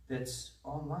that's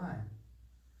online?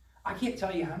 I can't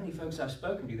tell you how many folks I've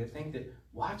spoken to that think that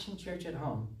watching church at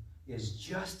home is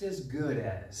just as good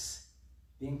as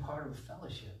being part of a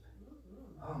fellowship.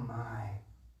 Oh my.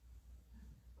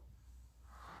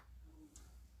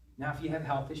 Now, if you have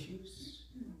health issues,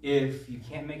 if you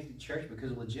can't make it to church because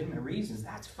of legitimate reasons,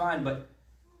 that's fine. But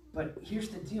here's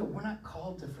the deal. We're not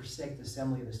called to forsake the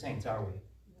assembly of the saints, are we?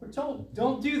 We're told,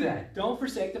 don't do that. Don't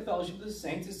forsake the fellowship of the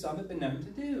saints, as some have been known to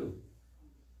do.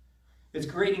 It's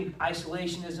creating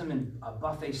isolationism and a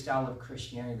buffet style of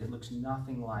Christianity that looks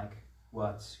nothing like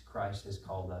what Christ has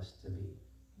called us to be.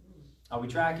 Are we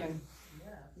tracking?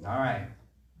 Yeah. All right.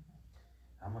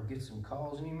 I'm going to get some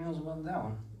calls and emails about that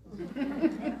one.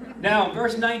 Now, in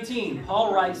verse 19,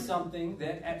 Paul writes something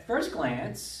that at first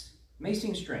glance may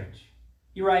seem strange.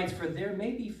 He writes, "For there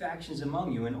may be factions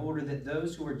among you in order that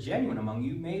those who are genuine among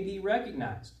you may be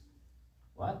recognized."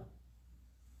 What?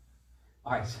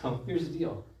 All right, so here's the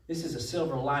deal. This is a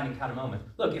silver lining kind of moment.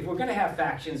 Look, if we're going to have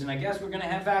factions, and I guess we're going to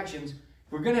have factions,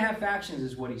 if we're going to have factions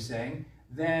is what he's saying,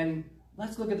 then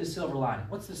let's look at the silver lining.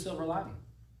 What's the silver lining?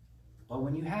 Well,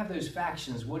 when you have those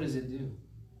factions, what does it do?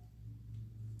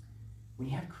 When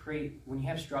you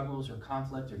have struggles or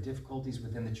conflict or difficulties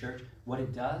within the church, what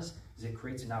it does is it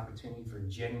creates an opportunity for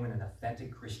genuine and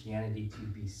authentic Christianity to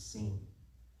be seen.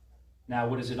 Now,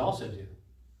 what does it also do?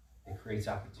 It creates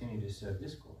opportunity to sow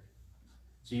discord.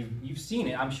 So you've seen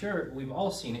it. I'm sure we've all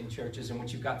seen it in churches in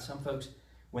which you've got some folks,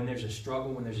 when there's a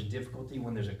struggle, when there's a difficulty,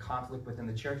 when there's a conflict within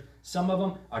the church, some of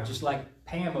them are just like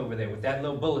Pam over there with that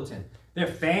little bulletin. They're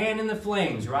fanning the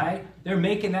flames, right? They're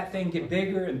making that thing get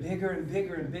bigger and bigger and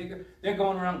bigger and bigger. They're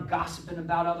going around gossiping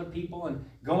about other people and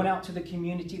going out to the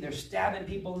community. They're stabbing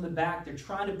people in the back. They're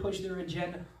trying to push their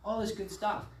agenda, all this good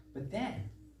stuff. But then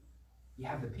you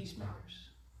have the peacemakers.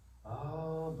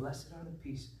 Oh, blessed are the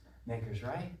peacemakers,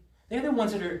 right? They're the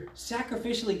ones that are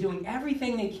sacrificially doing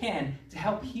everything they can to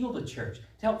help heal the church,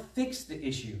 to help fix the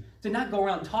issue, to not go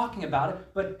around talking about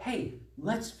it, but hey,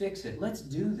 let's fix it. Let's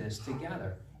do this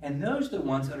together. And those are the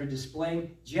ones that are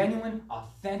displaying genuine,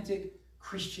 authentic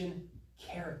Christian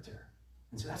character.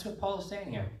 And so that's what Paul is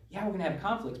saying here. Yeah, we're going to have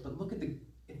conflicts, but look at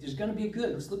if there's going to be a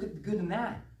good, let's look at the good in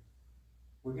that.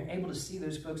 We're able to see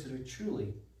those folks that are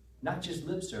truly, not just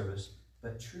lip service,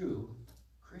 but true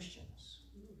Christians.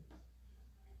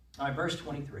 All right, verse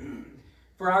 23.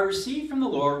 "For I received from the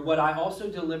Lord what I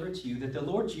also delivered to you, that the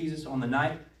Lord Jesus, on the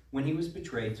night when he was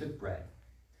betrayed, took bread.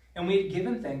 And when he had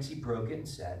given thanks, he broke it and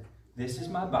said, 'This is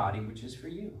my body, which is for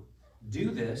you.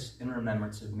 Do this in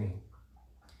remembrance of me.'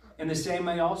 In the same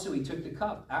way also he took the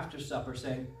cup after supper,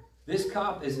 saying, 'This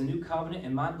cup is the new covenant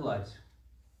in my blood.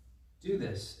 Do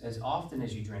this as often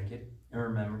as you drink it in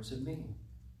remembrance of me.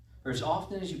 For as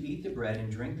often as you eat the bread and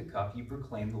drink the cup, you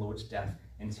proclaim the Lord's death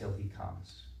until he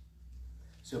comes.'"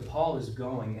 So Paul is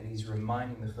going and he's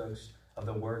reminding the folks of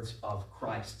the words of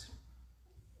Christ.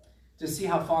 To see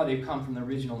how far they've come from the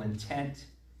original intent.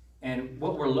 And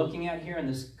what we're looking at here in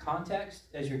this context,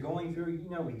 as you're going through, you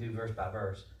know we do verse by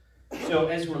verse. So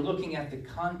as we're looking at the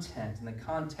content and the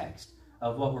context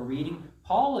of what we're reading,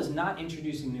 Paul is not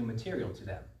introducing new material to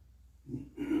them.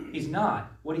 He's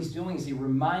not. What he's doing is he's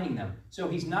reminding them. So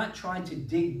he's not trying to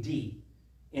dig deep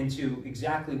into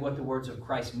exactly what the words of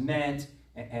Christ meant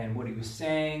and what he was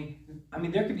saying. I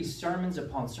mean, there could be sermons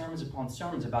upon sermons upon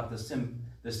sermons about the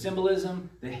symbolism,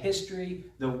 the history,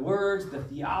 the words, the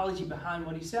theology behind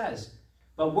what he says.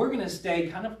 But we're going to stay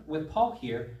kind of with Paul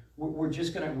here.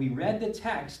 We read the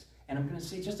text, and I'm going to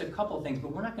say just a couple of things,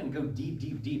 but we're not going to go deep,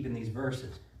 deep, deep in these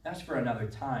verses. That's for another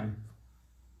time.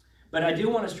 But I do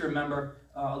want us to remember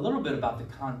a little bit about the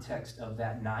context of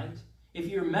that night. If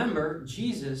you remember,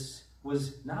 Jesus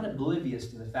was not oblivious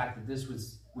to the fact that this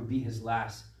would be his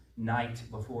last night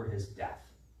before his death.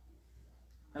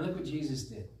 And look what Jesus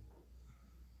did.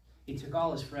 He took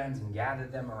all his friends and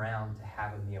gathered them around to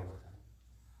have a meal with him.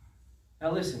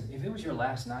 Now listen, if it was your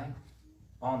last night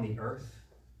on the earth,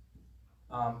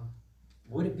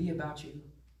 would it be about you?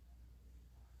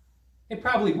 It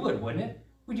probably would, wouldn't it?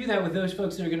 We do that with those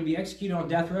folks that are going to be executed on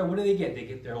death row. What do? They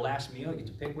get their last meal. They get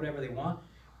to pick whatever they want.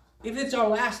 If it's our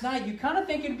last night, you kind of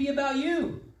think it'd be about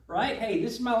you, right? Hey,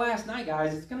 this is my last night,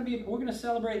 guys. We're going to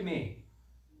celebrate me.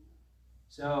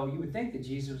 So you would think that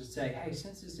Jesus would say, hey,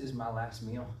 since this is my last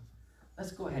meal,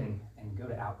 let's go ahead and go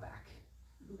to Outback.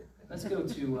 Let's go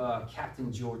to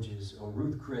Captain George's or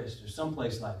Ruth Chris or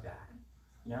someplace like that.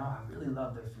 You know, I really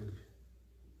love their food.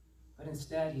 But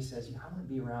instead, he says, I want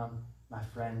to be around my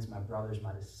friends, my brothers,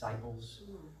 my disciples,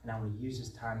 and I want to use this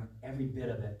time, every bit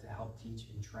of it, to help teach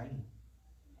and train.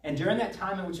 And during that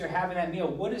time in which they're having that meal,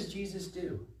 what does Jesus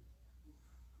do?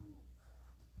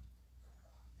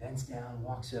 Bends down,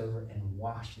 walks over, and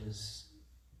washes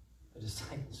the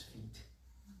disciples' feet.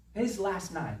 His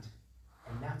last night.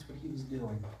 And that's what he was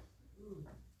doing.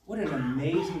 What an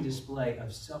amazing display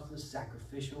of selfless,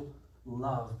 sacrificial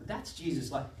love. But that's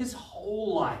Jesus' life. His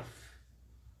whole life.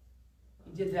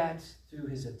 He did that through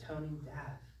his atoning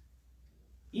death.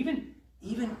 Even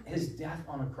his death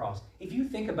on a cross. If you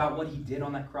think about what he did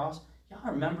on that cross,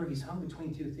 y'all remember he's hung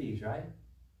between two thieves, right?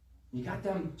 You got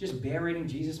them just berating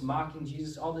Jesus, mocking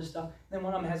Jesus, all this stuff. And then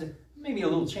one of them has maybe a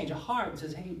little change of heart and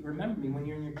says, hey, remember me when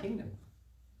you're in your kingdom.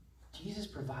 Jesus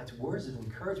provides words of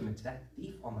encouragement to that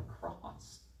thief on the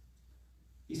cross.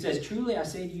 He says, truly I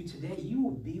say to you today, you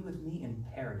will be with me in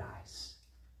paradise.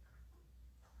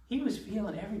 He was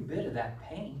feeling every bit of that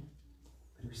pain,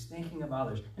 but he was thinking of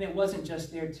others. And it wasn't just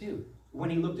there too. When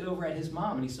he looked over at his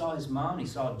mom, and he saw his mom, and he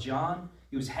saw John,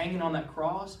 he was hanging on that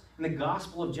cross. In the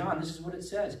Gospel of John, this is what it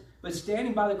says. But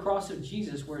standing by the cross of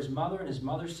Jesus were his mother and his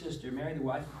mother's sister, Mary the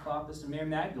wife of Clopas, and Mary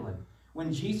Magdalene.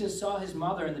 When Jesus saw his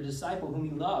mother and the disciple whom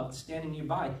he loved standing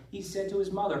nearby, he said to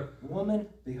his mother, woman,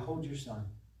 behold your son.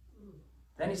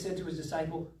 Then he said to his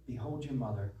disciple, behold your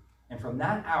mother. And from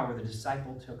that hour, the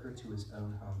disciple took her to his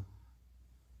own home.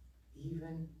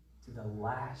 Even to the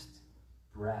last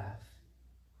breath,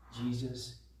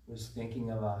 Jesus was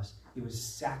thinking of us. He was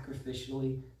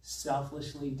sacrificially,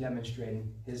 selflessly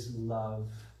demonstrating his love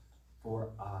for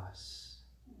us.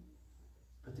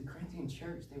 But the Corinthian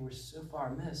church, they were so far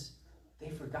amiss, they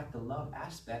forgot the love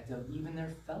aspect of even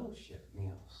their fellowship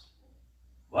meals.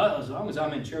 Well, as long as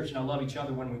I'm in church and I love each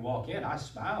other when we walk in, I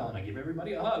smile and I give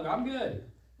everybody a hug, I'm good.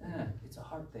 It's a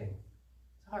hard thing.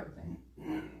 It's a hard thing.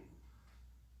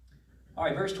 All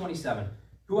right, verse 27.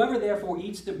 Whoever therefore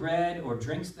eats the bread or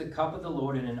drinks the cup of the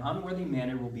Lord in an unworthy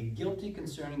manner will be guilty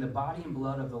concerning the body and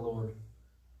blood of the Lord.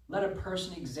 Let a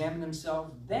person examine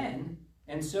himself then,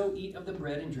 and so eat of the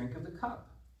bread and drink of the cup.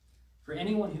 For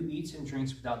anyone who eats and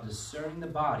drinks without discerning the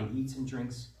body eats and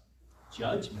drinks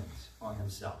judgment on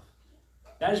himself.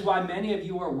 That is why many of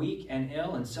you are weak and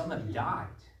ill, and some have died.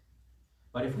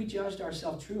 But if we judged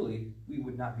ourselves truly, we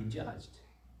would not be judged.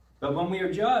 But when we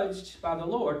are judged by the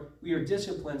Lord, we are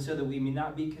disciplined so that we may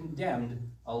not be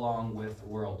condemned along with the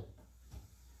world.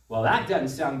 Well, that doesn't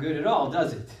sound good at all,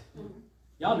 does it?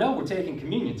 Y'all know we're taking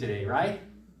communion today, right?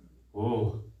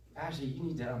 Oh, Pastor, you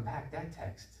need to unpack that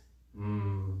text.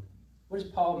 What does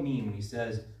Paul mean when he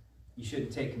says you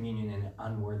shouldn't take communion in an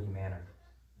unworthy manner?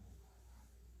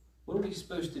 What are we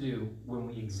supposed to do when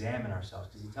we examine ourselves?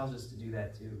 Because he tells us to do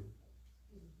that too.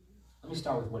 Let me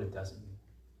start with what it doesn't mean.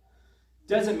 It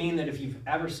doesn't mean that if you've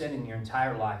ever sinned in your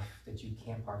entire life that you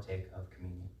can't partake of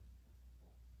communion.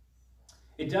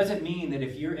 It doesn't mean that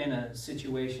if you're in a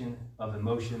situation of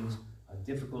emotions, a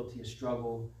difficulty, a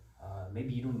struggle,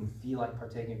 maybe you don't even feel like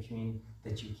partaking of communion,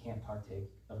 that you can't partake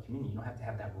of communion. You don't have to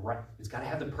have that right. It's got to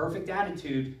have the perfect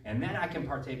attitude, and then I can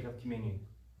partake of communion.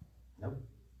 Nope.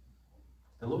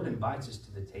 The Lord invites us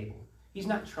to the table. He's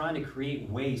not trying to create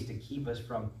ways to keep us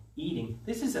from eating.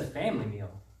 This is a family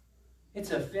meal. It's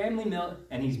a family meal,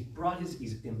 and he's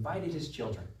invited his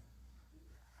children.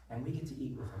 And we get to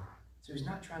eat with him. So he's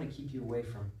not trying to keep you away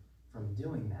from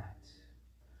doing that.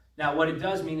 Now, what it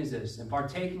does mean is this. In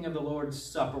partaking of the Lord's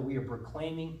Supper, we are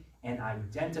proclaiming and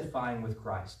identifying with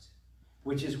Christ,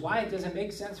 which is why it doesn't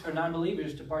make sense for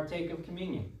non-believers to partake of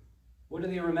communion. What are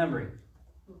they remembering?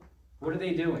 What are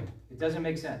they doing? It doesn't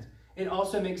make sense. It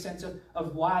also makes sense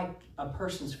of why a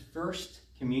person's first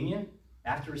communion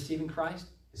after receiving Christ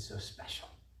is so special.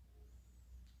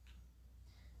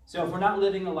 So if we're not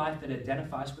living a life that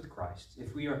identifies with Christ,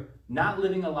 if we are not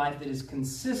living a life that is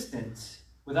consistent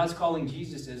with us calling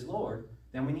Jesus as Lord,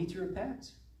 then we need to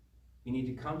repent. We need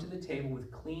to come to the table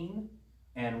with clean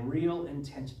and real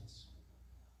intentions.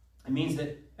 It means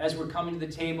that as we're coming to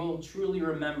the table, truly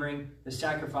remembering the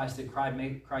sacrifice that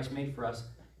Christ made for us,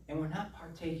 and we're not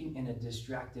partaking in a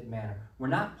distracted manner. We're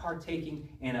not partaking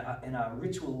in a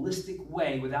ritualistic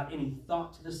way without any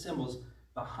thought to the symbols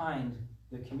behind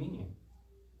the communion.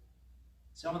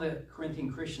 Some of the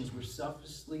Corinthian Christians were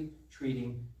selflessly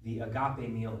treating the agape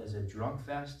meal as a drunk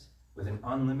fest with an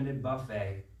unlimited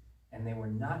buffet, and they were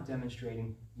not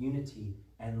demonstrating unity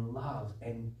and love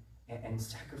and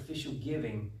sacrificial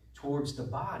giving towards the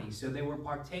body. So they were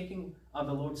partaking of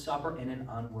the Lord's Supper in an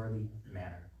unworthy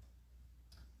manner.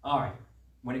 All right,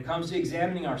 when it comes to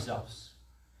examining ourselves,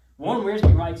 Warren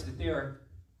Wiersbe writes that there are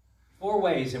 4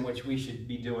 ways in which we should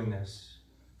be doing this.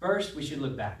 First, we should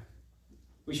look back.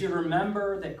 We should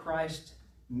remember that Christ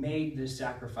made this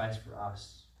sacrifice for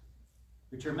us.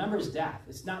 We're to remember his death.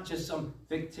 It's not just some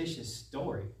fictitious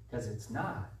story, because it's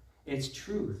not. It's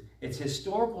truth. It's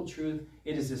historical truth.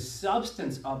 It is the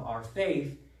substance of our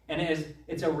faith, and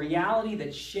it's a reality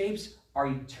that shapes our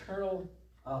eternal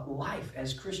life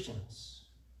as Christians.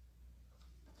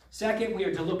 Second, we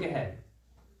are to look ahead.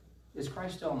 Is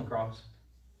Christ still on the cross?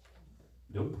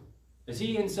 Nope. Is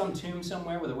he in some tomb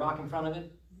somewhere with a rock in front of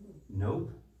it?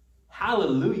 Nope.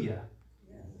 Hallelujah.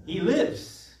 He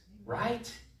lives, right?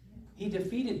 He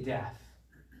defeated death.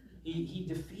 He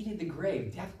defeated the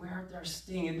grave. Death, where art thou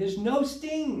sting? And there's no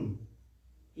sting.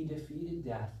 He defeated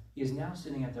death. He is now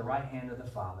sitting at the right hand of the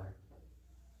Father.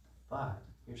 But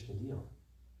here's the deal.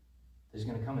 There's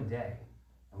going to come a day,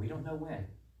 and we don't know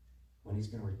when he's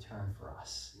going to return for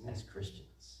us as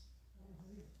Christians.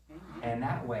 Amen. And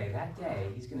that way, that day,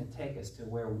 he's going to take us to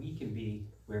where we can be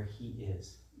where he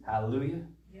is. Hallelujah.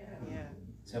 Yeah.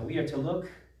 So we are to look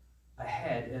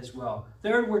ahead as well.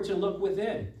 Third, we're to look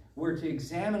within. We're to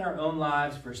examine our own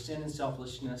lives for sin and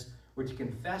selfishness. We're to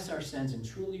confess our sins and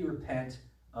truly repent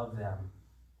of them.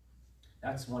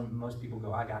 That's when most people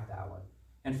go, I got that one.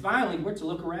 And finally, we're to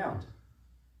look around.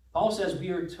 Paul says we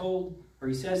are told, or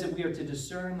he says that we are to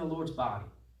discern the Lord's body.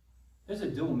 There's a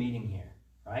dual meaning here,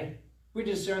 right? We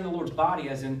discern the Lord's body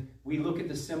as in we look at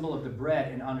the symbol of the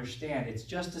bread and understand it's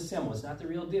just a symbol. It's not the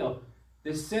real deal.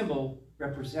 This symbol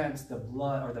represents the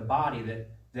blood or the body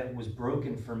that was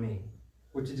broken for me.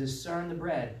 We're to discern the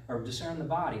bread or discern the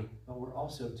body, but we're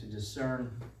also to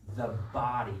discern the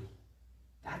body.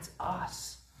 That's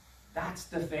us. That's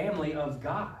the family of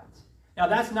God. Now,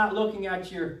 that's not looking at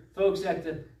your folks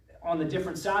on the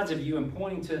different sides of you and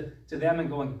pointing to them and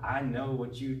going, I know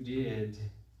what you did.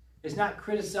 It's not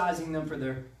criticizing them for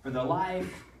their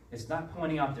life. It's not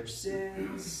pointing out their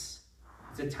sins.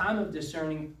 It's a time of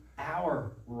discerning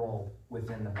our role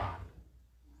within the body.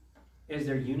 Is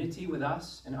there unity with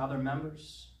us and other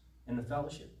members in the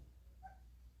fellowship?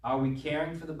 Are we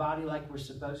caring for the body like we're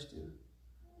supposed to?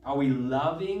 Are we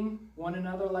loving one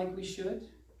another like we should?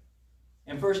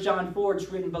 In 1 John 4, it's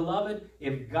written, Beloved,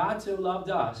 if God so loved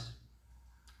us,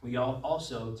 we ought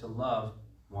also to love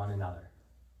one another.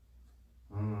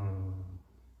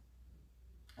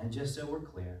 And just so we're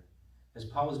clear, as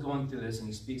Paul is going through this and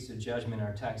he speaks to judgment in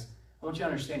our text, I want you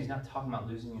to understand he's not talking about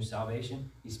losing your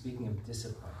salvation. He's speaking of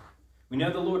discipline. We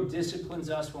know the Lord disciplines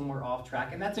us when we're off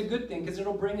track, and that's a good thing because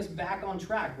it'll bring us back on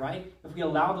track, right? If we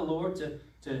allow the Lord to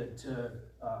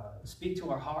speak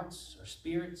to our hearts, our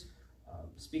spirits,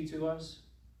 speak to us.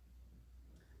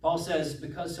 Paul says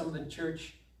because some of the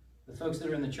folks that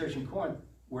are in the church in Corinth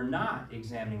were not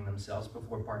examining themselves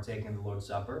before partaking of the Lord's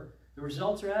Supper, the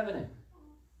results are evident.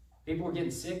 People were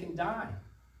getting sick and dying.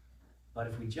 But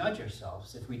if we judge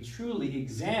ourselves, if we truly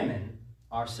examine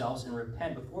ourselves and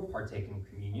repent before partaking of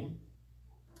communion,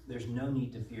 there's no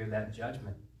need to fear that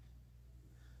judgment.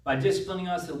 By disciplining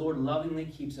us, the Lord lovingly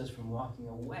keeps us from walking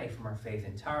away from our faith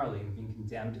entirely and being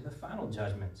condemned to the final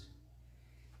judgment.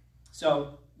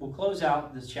 So we'll close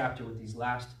out this chapter with these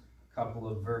last couple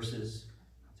of verses.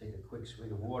 I'll take a quick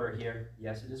swig of water here.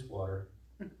 Yes, it is water.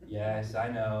 Yes, I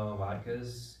know.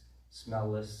 Vodka's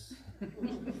smellless.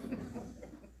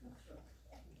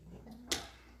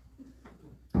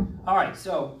 All right,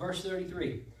 so verse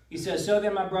 33. He says, So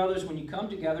then, my brothers, when you come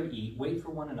together to eat, wait for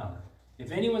one another.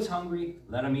 If anyone's hungry,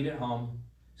 let him eat at home,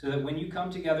 so that when you come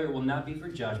together, it will not be for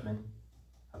judgment.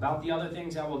 About the other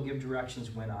things, I will give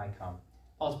directions when I come.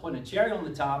 Paul's putting a cherry on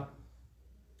the top,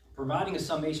 providing a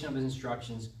summation of his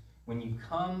instructions. When you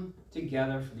come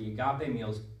together for the agape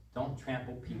meals, don't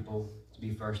trample people to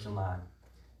be first in line.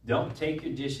 Don't take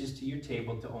your dishes to your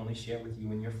table to only share with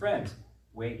you and your friends.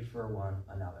 Wait for one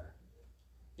another.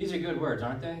 These are good words,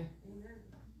 aren't they?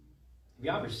 Have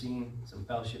you ever seen some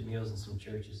fellowship meals in some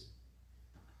churches?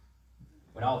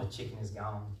 When all the chicken is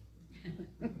gone.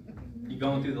 You're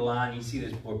going through the line, you see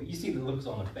this poor people. You see the looks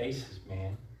on their faces,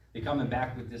 man. They're coming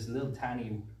back with this little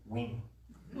tiny wing.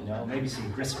 Maybe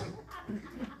some gristle.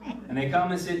 And they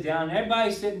come and sit down. And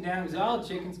everybody's sitting down because all the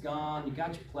chicken's gone. You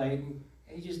got your plate. And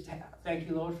you just thank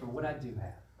you, Lord, for what I do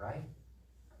have, right?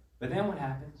 But then what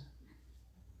happens?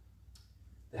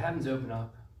 The heavens open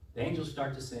up. The angels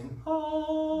start to sing,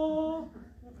 oh,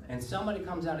 and somebody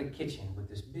comes out of the kitchen with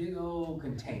this big old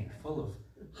container full of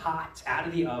hot, out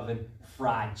of the oven,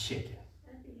 fried chicken.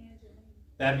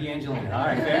 That'd be Angelina. All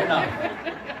right, fair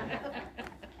enough.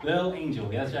 Little Angel.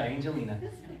 That's right, Angelina.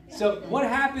 So what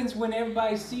happens when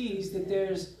everybody sees that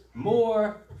there's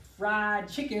more fried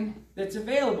chicken that's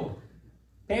available?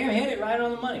 Bam, hit it right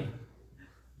on the money.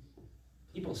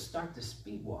 People start to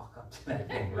speed walk up to that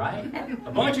thing, right?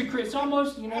 A bunch of Christians,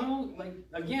 almost,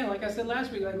 like I said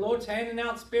last week, like Lord's handing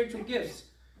out spiritual gifts.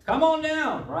 Come on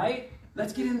down, right?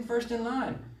 Let's get in first in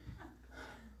line.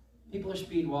 People are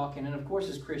speed walking, and of course,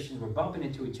 as Christians, we're bumping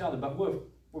into each other, but what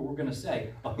we're going to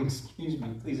say, oh, excuse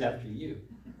me, please after you.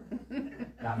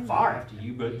 Not far after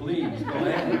you, but please, go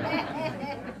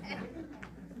ahead.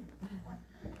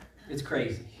 It's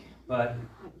crazy. But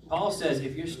Paul says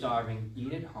if you're starving,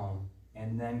 eat at home,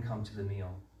 and then come to the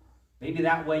meal. Maybe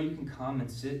that way you can come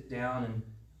and sit down and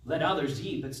let others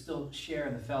eat, but still share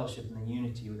in the fellowship and the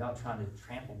unity without trying to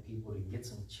trample people to get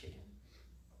some chicken.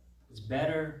 It's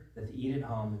better that they eat at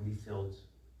home and be filled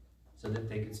so that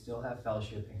they can still have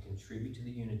fellowship and contribute to the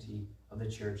unity of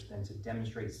the church than to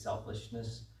demonstrate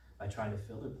selfishness by trying to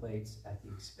fill their plates at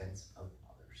the expense of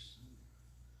others.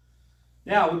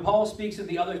 Now, when Paul speaks of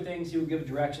the other things he will give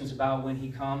directions about when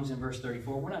he comes in verse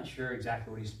 34, we're not sure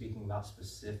exactly what he's speaking about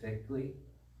specifically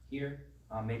here.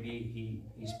 Maybe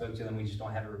he spoke to them, we just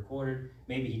don't have it recorded.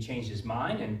 Maybe he changed his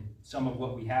mind, and some of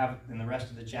what we have in the rest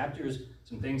of the chapter is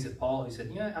some things that Paul, he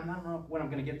said, I don't know when I'm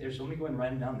going to get there, so let me go ahead and write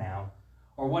them down now.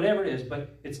 Or whatever it is,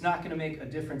 but it's not going to make a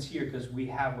difference here because we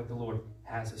have what the Lord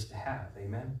has us to have.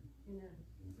 Amen? Amen.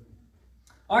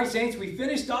 All right, saints, we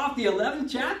finished off the 11th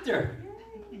chapter.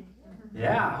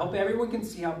 Yeah, I hope everyone can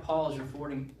see how Paul is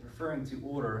referring to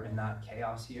order and not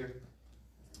chaos here.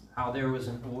 How there was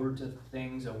an order to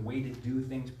things, a way to do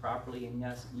things properly, and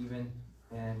yes, even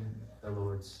in the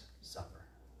Lord's Supper.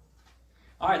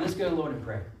 All right, let's go to the Lord in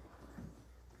prayer.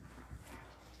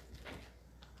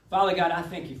 Father God, I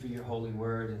thank you for your holy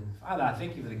word, and Father, I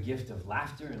thank you for the gift of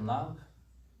laughter and love.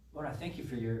 Lord, I thank you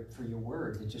for your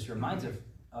word that just reminds of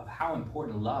how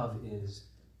important love is,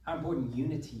 how important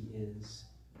unity is,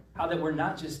 how that we're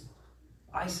not just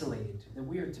isolated, that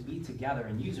we are to be together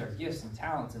and use our gifts and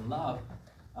talents and love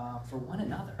for one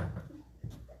another.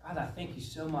 Father, I thank you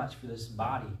so much for this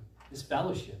body, this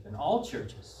fellowship, and all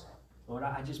churches. Lord,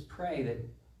 I just pray that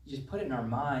you just put it in our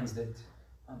minds that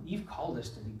you've called us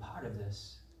to be part of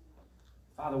this.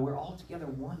 Father, we're all together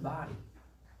one body.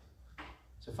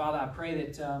 So, Father, I pray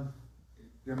that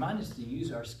you remind us to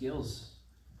use our skills,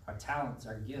 our talents,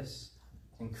 our gifts,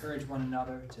 to encourage one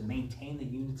another, to maintain the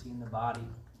unity in the body,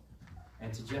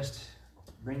 and to just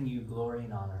bring you glory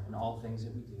and honor in all things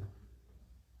that we do.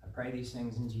 I pray these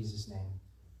things in Jesus' name.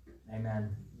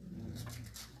 Amen.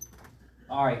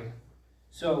 All right.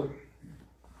 So,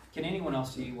 can anyone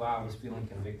else see why I was feeling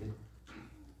convicted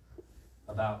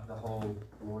about the whole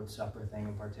Lord's Supper thing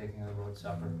and partaking of the Lord's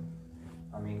Supper?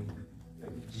 I mean,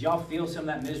 did y'all feel some of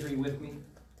that misery with me?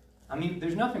 I mean,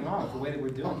 there's nothing wrong with the way that we're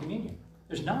doing communion.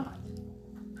 There's not.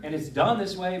 And it's done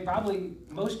this way, probably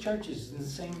most churches in the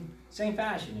same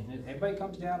fashion. And everybody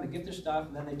comes down, they get their stuff,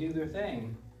 and then they do their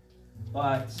thing.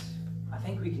 But I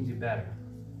think we can do better.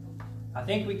 I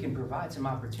think we can provide some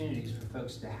opportunities for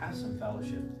folks to have some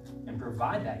fellowship and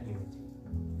provide that unity.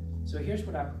 So here's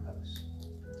what I propose.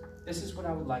 This is what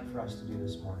I would like for us to do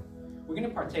this morning. We're going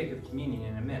to partake of communion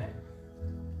in a minute.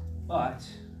 But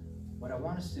what I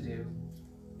want us to do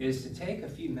is to take a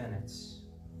few minutes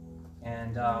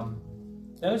and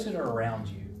those that are around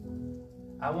you,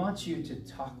 I want you to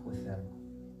talk with them.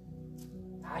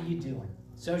 How you doing?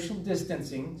 Social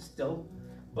distancing still,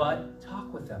 but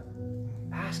talk with them.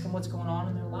 Ask them what's going on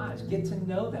in their lives. Get to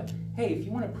know them. Hey, if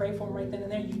you want to pray for them right then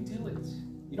and there, you do it.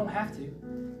 You don't have to.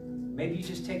 Maybe you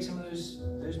just take some of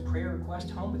those prayer requests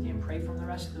home with you and pray for them the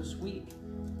rest of this week.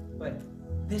 But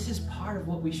this is part of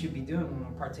what we should be doing when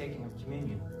we're partaking of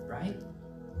communion, right?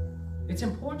 It's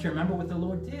important to remember what the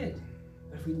Lord did.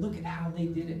 But if we look at how they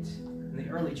did it in the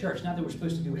early church, not that we're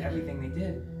supposed to do everything they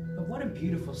did, but what a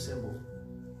beautiful symbol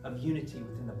of unity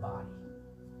within the body.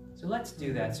 So let's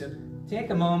do that. So take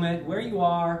a moment where you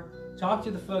are, talk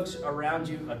to the folks around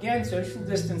you. Again, social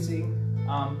distancing,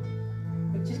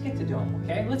 but just get to do them,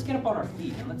 okay? Let's get up on our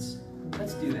feet and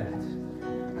let's do that.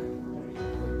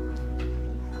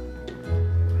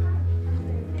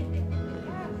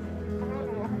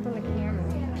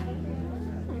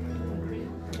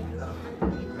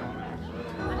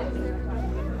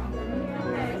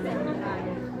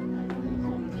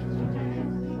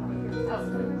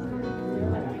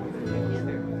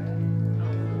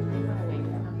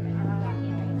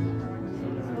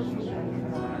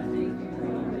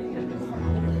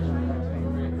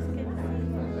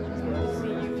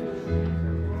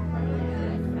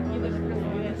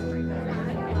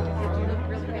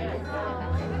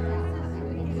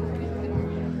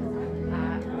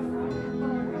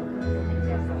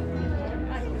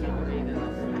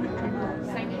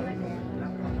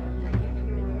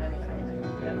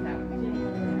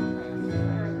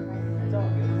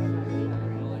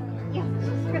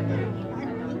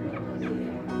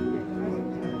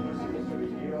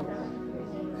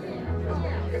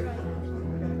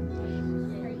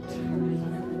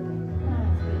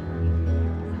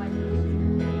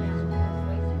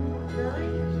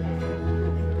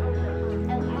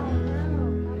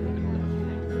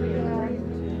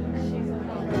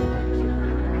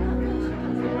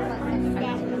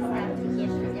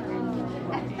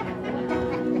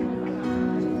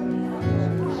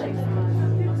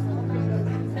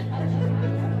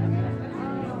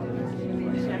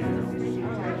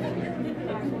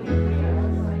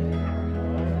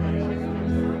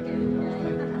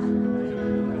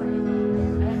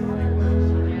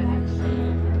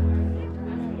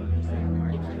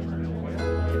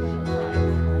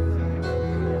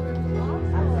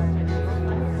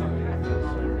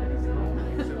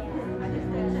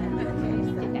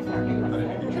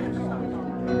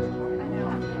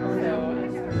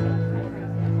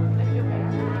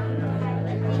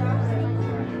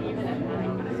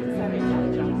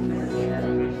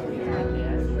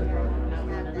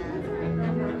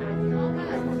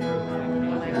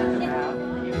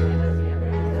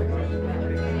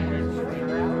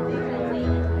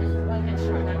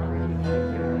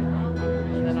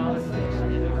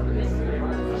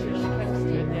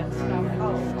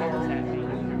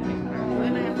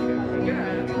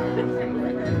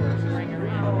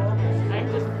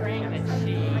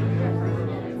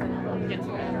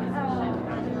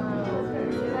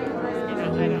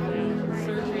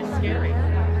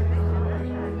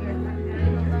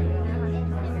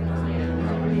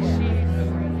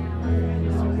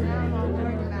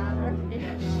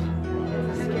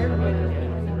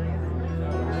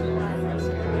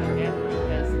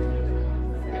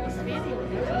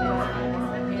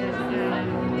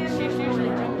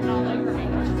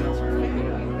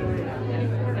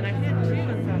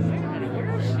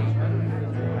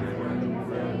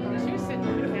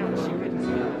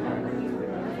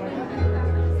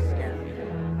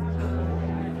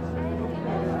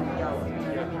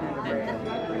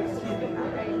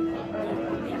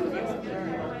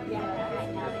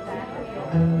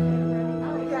 We're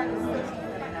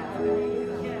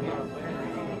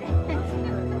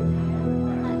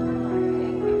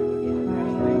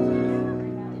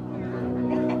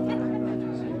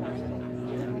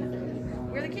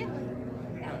the kids.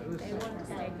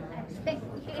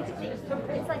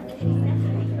 It's like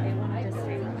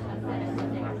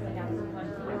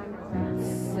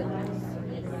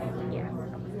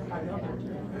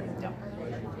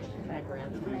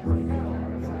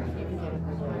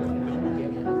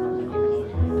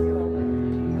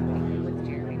with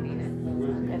Jeremy being it.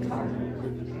 That's hard.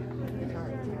 It's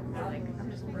hard. Like, I'm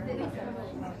just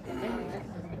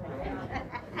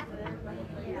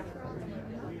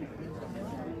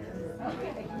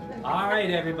All right,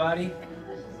 everybody.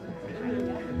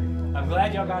 I'm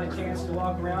glad y'all got a chance to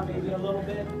walk around maybe a little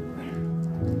bit.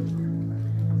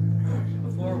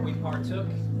 Before we partook,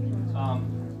 golly,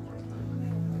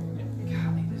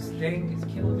 this thing is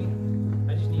killing me.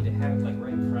 I just need to have it like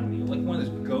right in front of me, like one of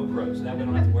those GoPros, so that way I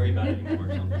don't have to worry about it anymore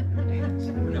or something. I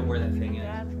don't know where that thing is.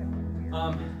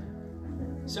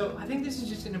 So I think this is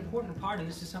just an important part, and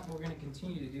this is something we're going to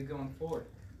continue to do going forward.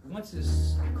 Once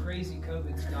this crazy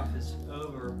COVID stuff is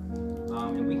over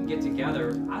and we can get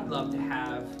together, I'd love to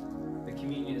have the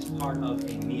communion as part of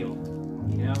a meal.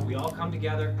 You know, we all come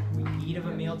together, we eat of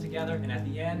a meal together, and at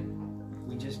the end,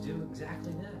 we just do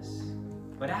exactly this.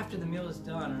 But after the meal is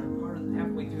done, or part of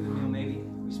halfway through the meal, maybe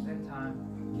we spend time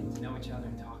getting to know each other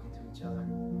and talking to each other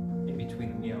in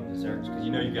between the meal and desserts, because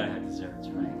you know you gotta have desserts,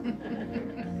 right?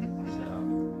 So,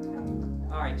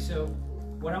 all right. So,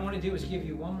 what I want to do is give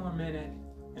you one more minute.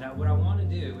 And what I want to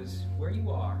do is, where you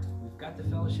are, we've got the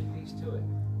fellowship piece to it.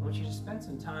 I want you to spend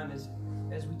some time, as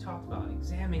we talked about,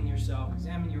 examining yourself,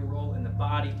 examining your role in the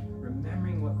body,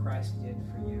 remembering what Christ did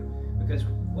for you. Because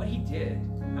what he did,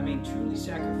 I mean, truly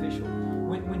sacrificial.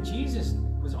 When Jesus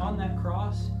was on that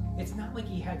cross, it's not like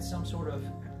he had some sort of,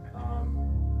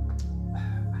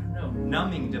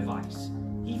 numbing device.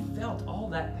 He felt all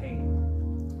that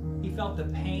pain. He felt the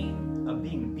pain of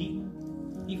being beaten.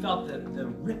 He felt the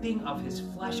ripping of his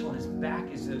flesh on his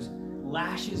back as those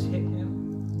lashes hit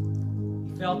him.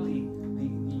 He felt the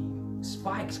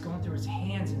spikes going through his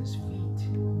hands and his feet.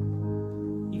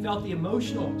 He felt the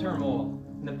emotional turmoil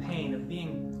and the pain of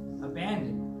being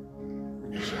abandoned,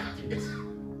 rejected.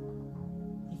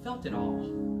 He felt it all,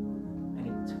 and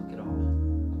he took it all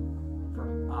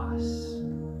for us.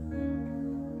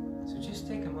 So just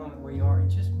take a moment where you are and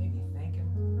just maybe thank him.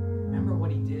 Remember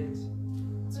what he did.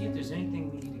 See if there's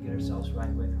anything we need to get ourselves right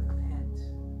with. Repent.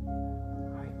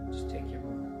 All right, just take your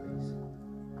moment, please.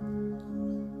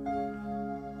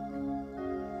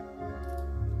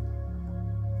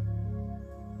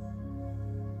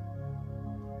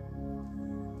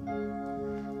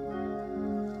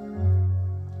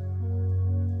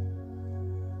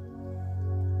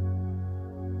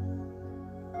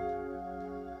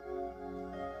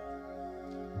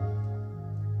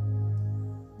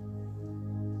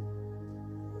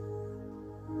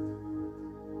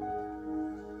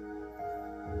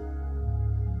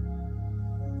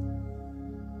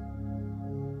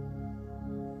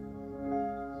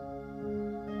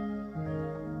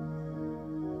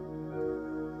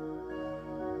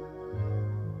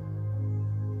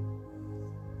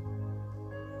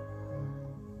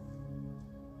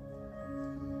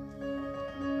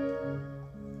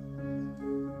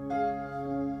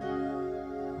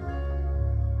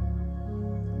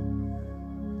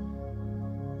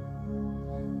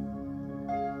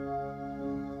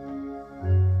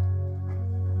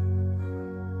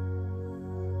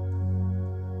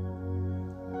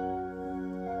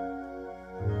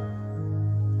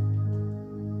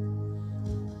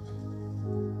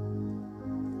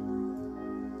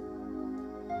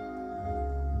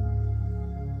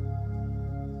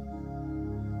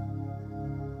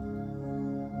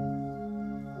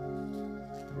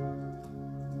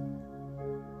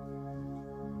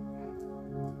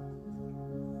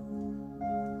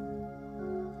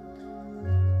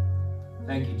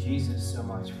 Thank you, Jesus, so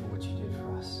much for what you did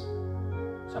for us.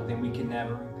 Something we can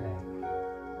never repay.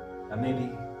 And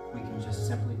maybe we can just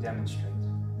simply demonstrate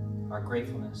our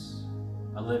gratefulness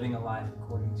by living a life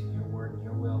according to your word and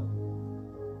your will.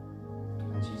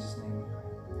 In Jesus' name we pray.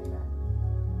 Amen.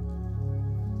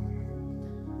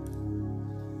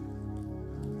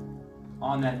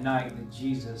 On that night that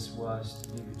Jesus was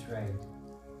to be betrayed,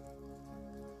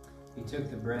 he took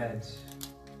the bread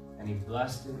and he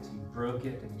blessed it, he broke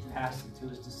it, and he passed it to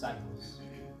his disciples.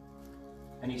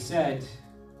 And he said,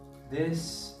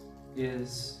 "This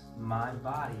is my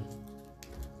body,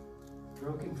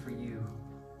 broken for you.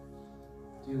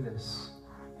 Do this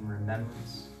in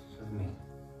remembrance of me."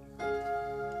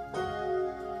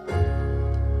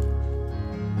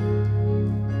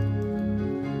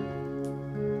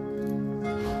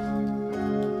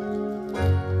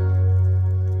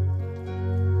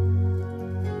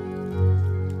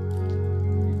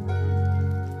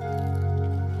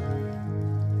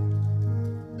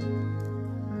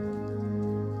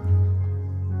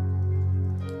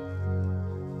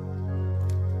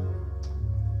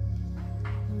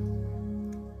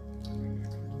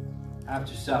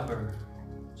 After supper,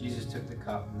 Jesus took the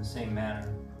cup in the same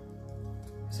manner.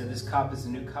 He said, "This cup is the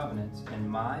new covenant in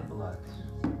my blood.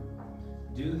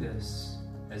 Do this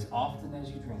as often as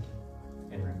you drink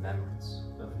it in remembrance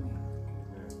of me."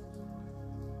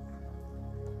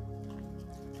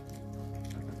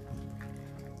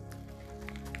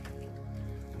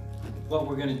 What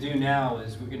we're going to do now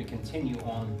is we're going to continue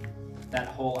on that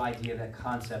whole idea, that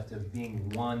concept of being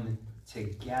one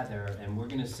together. And we're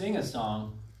going to sing a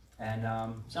song. And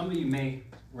some of you may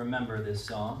remember this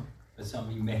song, but some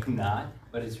of you may not.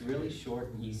 But it's really short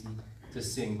and easy to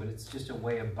sing. But it's just a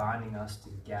way of binding us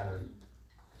together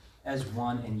as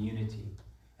one in unity.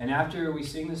 And after we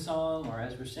sing the song, or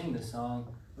as we're singing the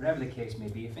song, whatever the case may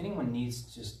be, if anyone needs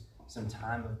just some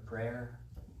time of prayer,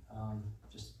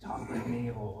 just talk with me,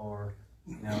 or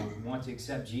want to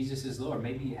accept Jesus as Lord.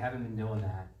 Maybe you haven't been doing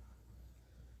that.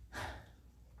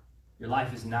 Your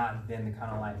life has not been the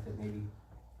kind of life that maybe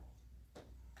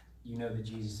you know that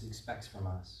Jesus expects from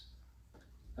us.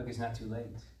 Look, it's not too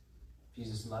late.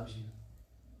 Jesus loves you.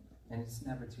 And it's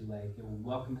never too late. He will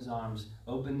welcome his arms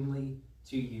openly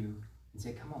to you and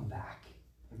say, "Come on back."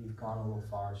 If you've gone a little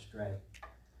far astray,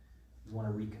 you want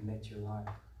to recommit your life.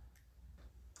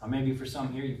 Or maybe for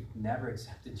some here, you've never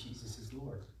accepted Jesus as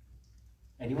Lord.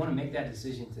 And you want to make that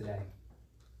decision today.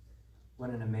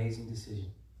 What an amazing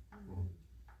decision.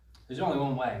 There's only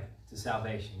one way to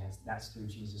salvation, and that's through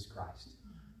Jesus Christ.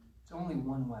 There's only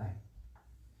one way.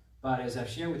 But as I've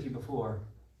shared with you before,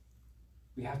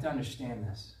 we have to understand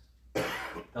this.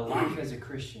 The life as a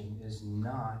Christian is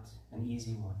not an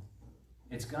easy one.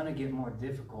 It's going to get more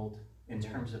difficult in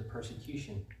terms of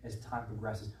persecution as time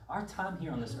progresses. Our time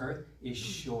here on this earth is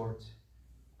short.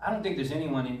 I don't think there's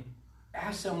anyone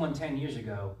ask someone 10 years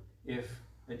ago if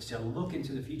it's to look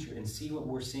into the future and see what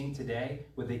we're seeing today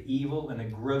with the evil and the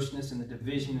grossness and the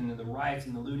division and the riots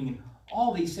and the looting and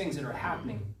all these things that are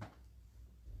happening.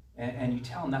 And you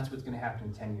tell them that's what's going to happen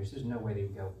in 10 years. There's no way they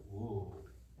would go, "Ooh,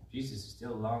 Jesus is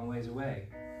still a long ways away."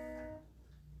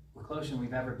 We're closer than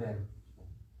we've ever been.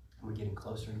 We're getting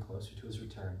closer and closer to his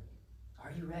return.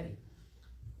 Are you ready?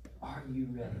 Are you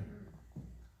ready?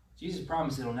 Jesus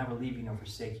promised that he'll never leave you nor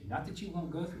forsake you. Not that you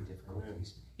won't go through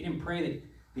difficulties. He didn't pray that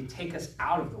they take us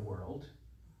out of the world.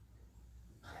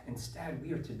 Instead,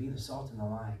 we are to be the salt and the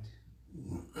light.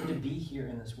 We're to be here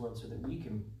in this world so that we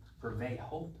can purvey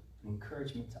hope and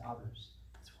encouragement to others.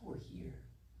 That's why we're here.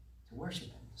 To worship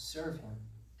him, to serve him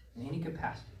in any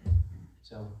capacity.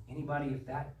 So anybody, if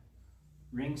that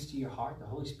rings to your heart, the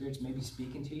Holy Spirit's maybe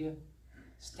speaking to you,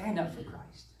 stand up for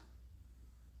Christ.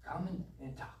 Come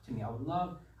and talk to me. I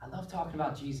love talking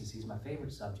about Jesus. He's my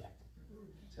favorite subject.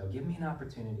 So give me an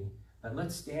opportunity. But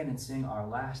let's stand and sing our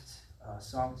last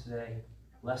song today.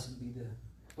 Blessed be the,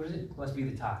 what is it? Blessed be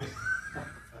the ties.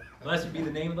 Blessed be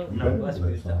the name of the, no, blessed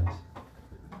be the ties.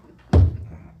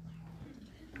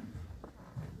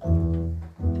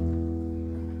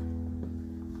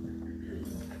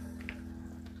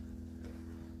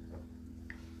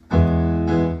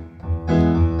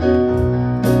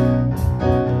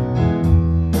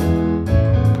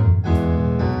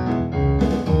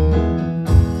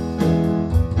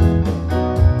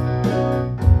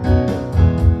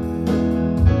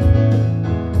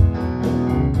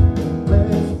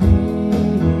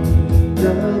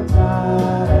 Let's be the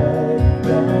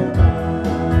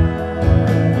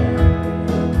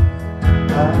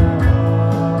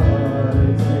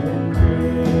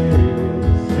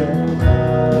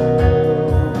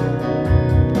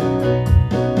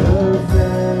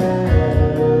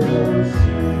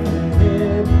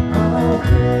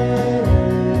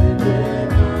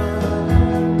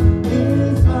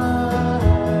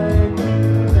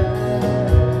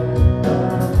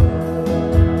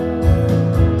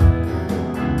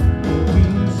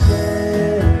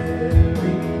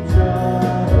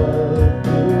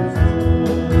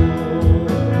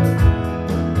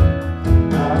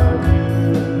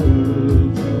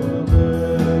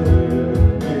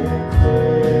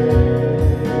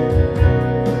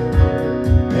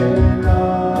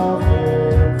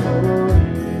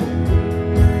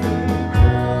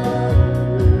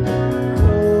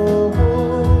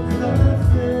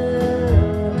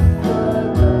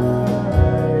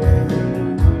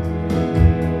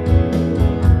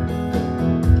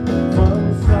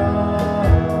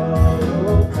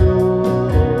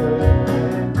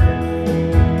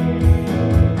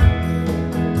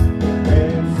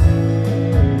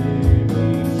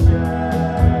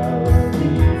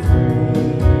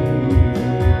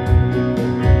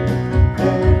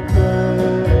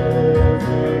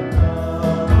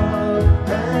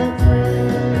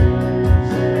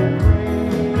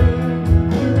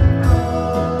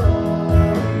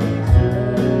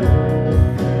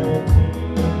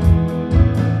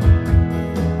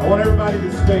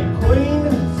Stay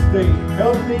clean, stay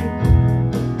healthy,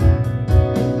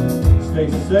 stay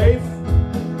safe.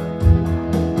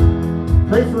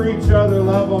 Pray for each other,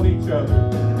 love on each other.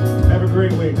 Have a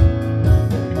great week.